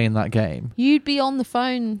else, I was playing that game. You'd be on the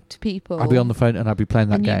phone to people. I'd be on the phone and I'd be playing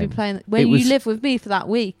that game. You'd be playing, when you lived with me for that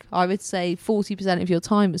week, I would say 40% of your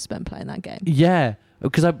time was spent playing that game. Yeah,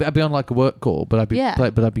 because I'd be on like a work call, but I'd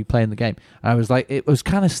be playing the game. And I was like, it was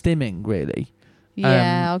kind of stimming, really.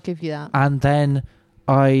 Yeah, I'll give you that. And then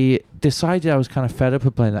I decided I was kind of fed up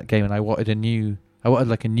of playing that game, and I wanted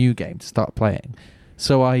like a new game to start playing.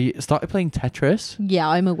 So I started playing Tetris. Yeah,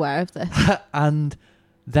 I'm aware of this. And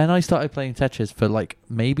then I started playing Tetris for like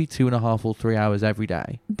maybe 2.5 or 3 hours every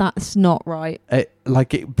day. That's not right. It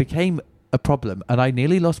became a problem, and I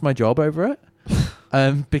nearly lost my job over it.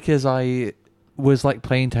 Because I was like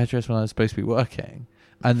playing Tetris when I was supposed to be working,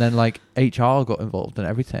 and then like HR got involved and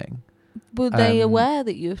everything. Were they aware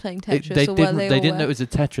that you were playing Tetris? They didn't know it was a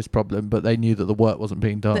Tetris problem, but they knew that the work wasn't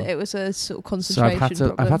being done. That it was a sort of concentration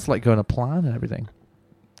problem. I've had to like go on a plan and everything.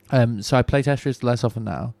 So I play Tetris less often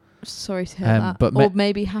now. Sorry to hear that. But or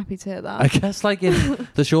maybe happy to hear that. I guess like in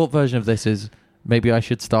the short version of this is maybe I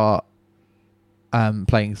should start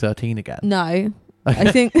playing 13 again. No.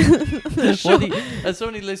 I think as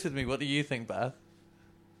someone who lives with me, what do you think, Beth?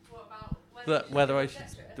 What about whether I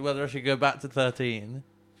should go back to 13?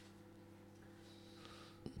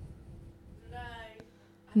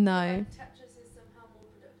 No. Tetris is somehow more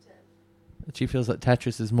productive. She feels like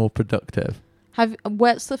Tetris is more productive.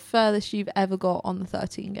 What's the furthest you've ever got on the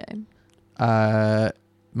 13 game?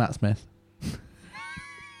 Matt Smith.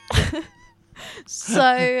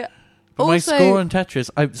 So, but my score on Tetris.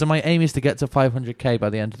 So my aim is to get to 500k by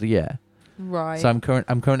the end of the year. Right. So I'm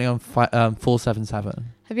currently on 477.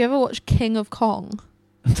 Have you ever watched King of Kong?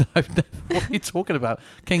 What are you talking about?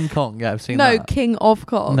 King Kong? Yeah, I've seen that. No, King of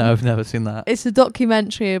Kong. No, I've never seen that. It's a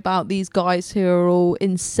documentary about these guys who are all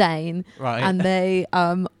insane, right? And they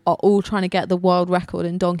are all trying to get the world record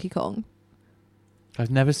in Donkey Kong.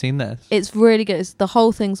 I've never seen this. It's really good. The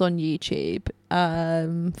whole thing's on YouTube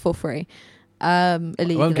for free,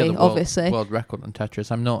 illegally, I won't get the obviously. World record on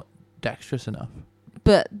Tetris. I'm not dexterous enough.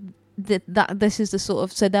 But this is the sort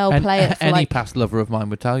of, so they'll play it for any like past lover of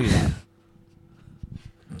mine would tell you that.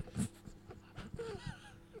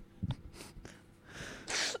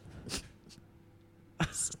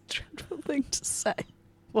 That's a dreadful thing to say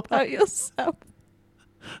about yourself.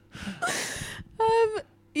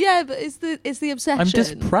 Yeah, but it's the obsession. I'm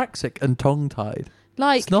dyspraxic and tongue-tied.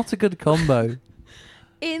 Like, it's not a good combo.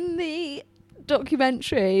 In the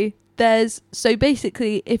documentary, so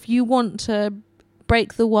basically, if you want to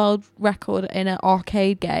break the world record in an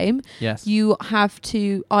arcade game, yes, you have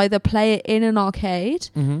to either play it in an arcade,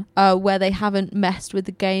 where they haven't messed with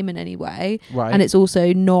the game in any way, right, and it's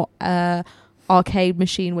also not a arcade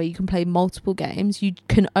machine where you can play multiple games. You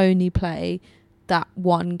can only play that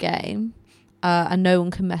one game, and no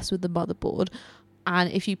one can mess with the motherboard. And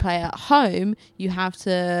if you play at home, you have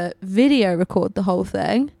to video record the whole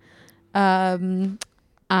thing, and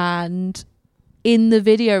in the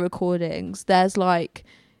video recordings, there's like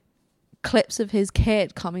clips of his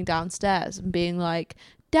kid coming downstairs and being like,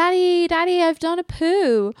 Daddy, I've done a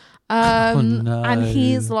poo. Oh, no. And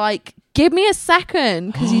he's like, give me a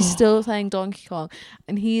second, because he's still playing Donkey Kong.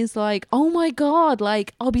 And he's like, oh my God,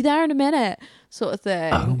 like, I'll be there in a minute, sort of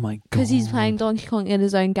thing. Oh my God. Because he's playing Donkey Kong in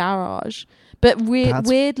his own garage. But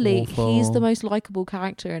weirdly, awful. He's the most likable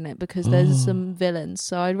character in it, because there's some villains.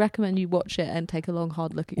 So I'd recommend you watch it and take a long,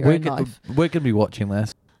 hard look at your own life. We're going to be watching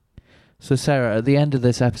this. So, Sarah, at the end of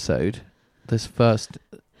this episode, this first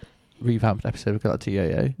revamped episode of Galactic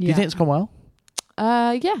Yo-Yo, do you think it's gone well?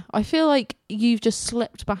 Yeah. I feel like you've just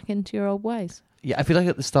slipped back into your old ways. Yeah, I feel like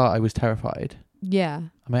at the start I was terrified. Yeah.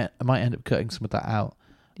 I might end up cutting some of that out.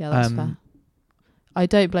 Yeah, that's fair. I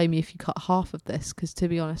don't blame you if you cut half of this, because to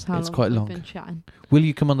be honest, It's quite long. Been chatting? Will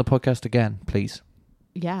you come on the podcast again, please?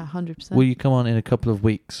 Yeah, 100%. Will you come on in a couple of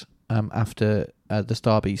weeks after the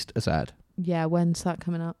Star Beast has aired? Yeah, when's that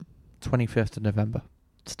coming up? 25th of November.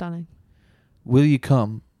 Stunning. Will you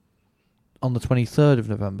come on the 23rd of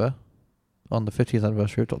November, on the 50th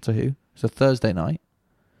anniversary of Doctor Who? It's a Thursday night.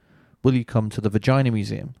 Will you come to the Vagina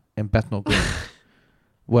Museum in Bethnal Green,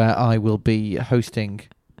 where I will be hosting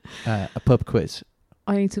a pub quiz?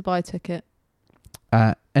 I need to buy a ticket.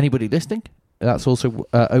 Anybody listening, that's also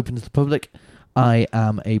open to the public. I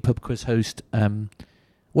am a pub quiz host. I'm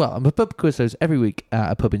a pub quiz host every week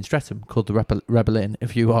at a pub in Streatham called the Rebel Inn,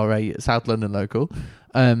 if you are a South London local.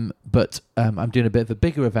 But I'm doing a bit of a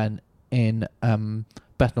bigger event in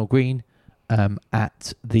Bethnal Green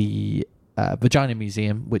at the Vagina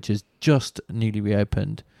Museum, which is just newly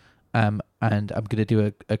reopened. And I'm going to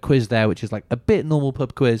do a quiz there, which is like a bit normal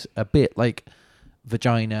pub quiz, a bit like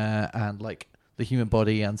vagina and like the human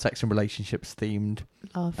body and sex and relationships themed.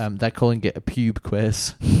 They're calling it a pube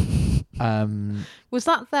quiz. Was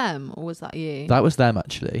that them or was that you? That was them,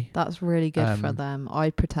 actually. That's really good for them.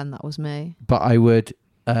 I'd pretend that was me. But I would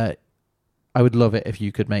love it if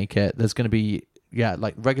you could make it. There's going to be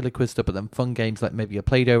like regular quiz stuff, but then fun games like maybe a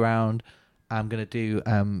Play-Doh round, I'm going to do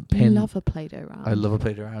You pin. love a Play-Doh round. I love a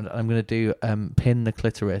Play-Doh round. I'm going to do pin the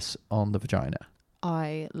clitoris on the vagina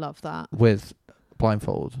I love that. with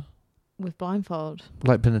blindfold, With blindfold.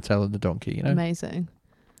 like pin the tail of the donkey. You know. Amazing.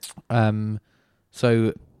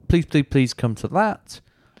 So please come to that.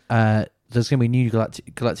 There's going to be new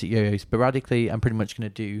Galactic Yo-Yo sporadically. I'm pretty much going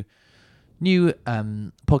to do new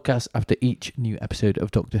podcasts after each new episode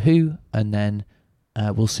of Doctor Who, and then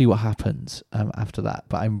we'll see what happens after that.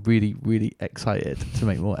 But I'm really, really excited to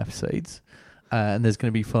make more episodes. And there's going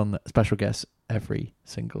to be fun special guests every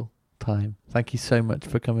single time. Thank you so much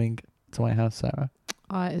for coming to my house, Sarah.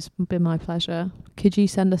 It's been my pleasure. Could you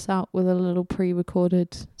send us out with a little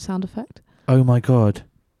pre-recorded sound effect? Oh my God.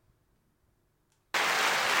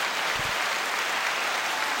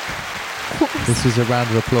 This is a round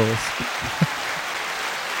of applause.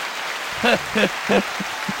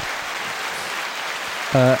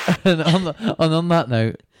 And on that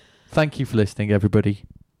note, thank you for listening, everybody,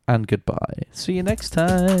 and goodbye. See you next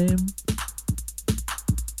time.